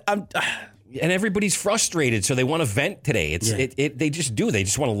 And everybody's frustrated, so they want to vent today. They just do. They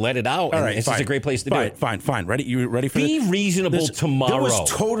just want to let it out. All right, this is a great place to do it. Fine. Ready? You ready for Be reasonable tomorrow. That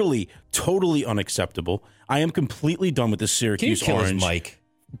was totally unacceptable. I am completely done with this Syracuse Can you kill Orange. his mic?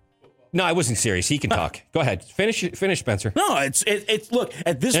 No, I wasn't serious. He can talk. Go ahead. Finish, Spencer. No, it's look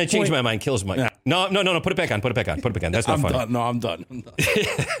at this point. I changed my mind. Kill his mic. No. Put it back on. That's not funny. I'm done.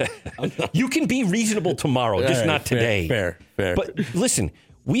 You can be reasonable tomorrow, just not today. Fair. But listen.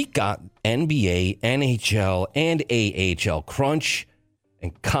 We got NBA, NHL, and AHL Crunch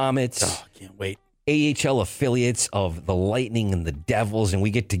and Comets. Oh, can't wait. AHL affiliates of the Lightning and the Devils, and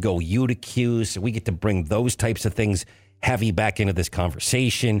we get to go U to Q, so we get to bring those types of things heavy back into this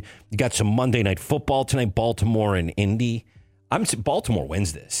conversation. You got some Monday Night Football tonight, Baltimore and Indy. Baltimore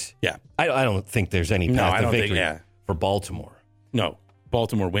wins this. Yeah. I don't think there's any path to victory for Baltimore. No.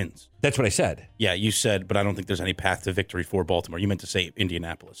 Baltimore wins. That's what I said. Yeah, you said, but I don't think there's any path to victory for Baltimore. You meant to say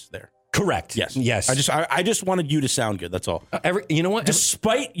Indianapolis there. Correct. Yes. I just wanted you to sound good. That's all. You know what?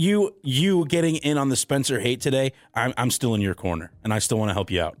 Despite you getting in on the Spencer hate today, I'm still in your corner, and I still want to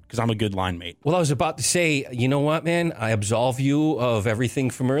help you out because I'm a good line mate. Well, I was about to say, you know what, man? I absolve you of everything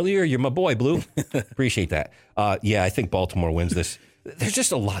from earlier. You're my boy, Blue. Appreciate that. I think Baltimore wins this. There's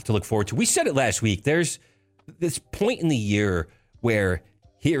just a lot to look forward to. We said it last week. There's this point in the year where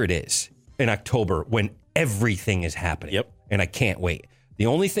here it is in October when everything is happening. Yep. And I can't wait. The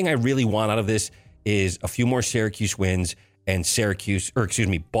only thing I really want out of this is a few more Syracuse wins and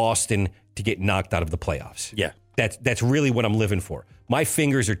Boston to get knocked out of the playoffs. Yeah. That's really what I'm living for. My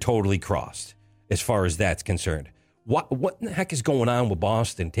fingers are totally crossed as far as that's concerned. What in the heck is going on with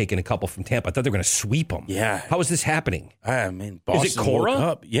Boston taking a couple from Tampa? I thought they were going to sweep them. Yeah. How is this happening? I mean, Boston is it Cora? woke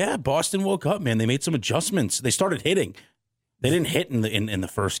up. Yeah, Boston woke up, man. They made some adjustments. They started hitting. They didn't hit in the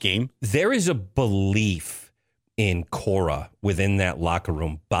first game. There is a belief in Cora within that locker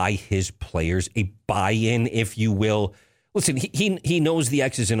room by his players, a buy-in, if you will. Listen, he knows the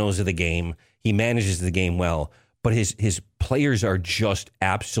X's and O's of the game. He manages the game well, but his players are just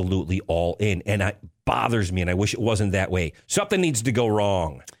absolutely all in, and it bothers me, and I wish it wasn't that way. Something needs to go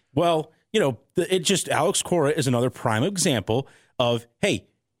wrong. Well, Alex Cora is another prime example of, hey,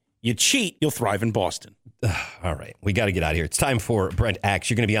 you cheat, you'll thrive in Boston. All right, we got to get out of here. It's time for Brent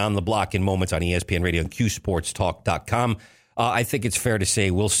Axe. You're going to be on the block in moments on ESPN Radio and QSportsTalk.com. I think it's fair to say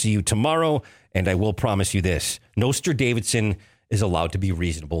we'll see you tomorrow, and I will promise you this. Nostra Davidson is allowed to be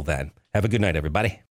reasonable then. Have a good night, everybody.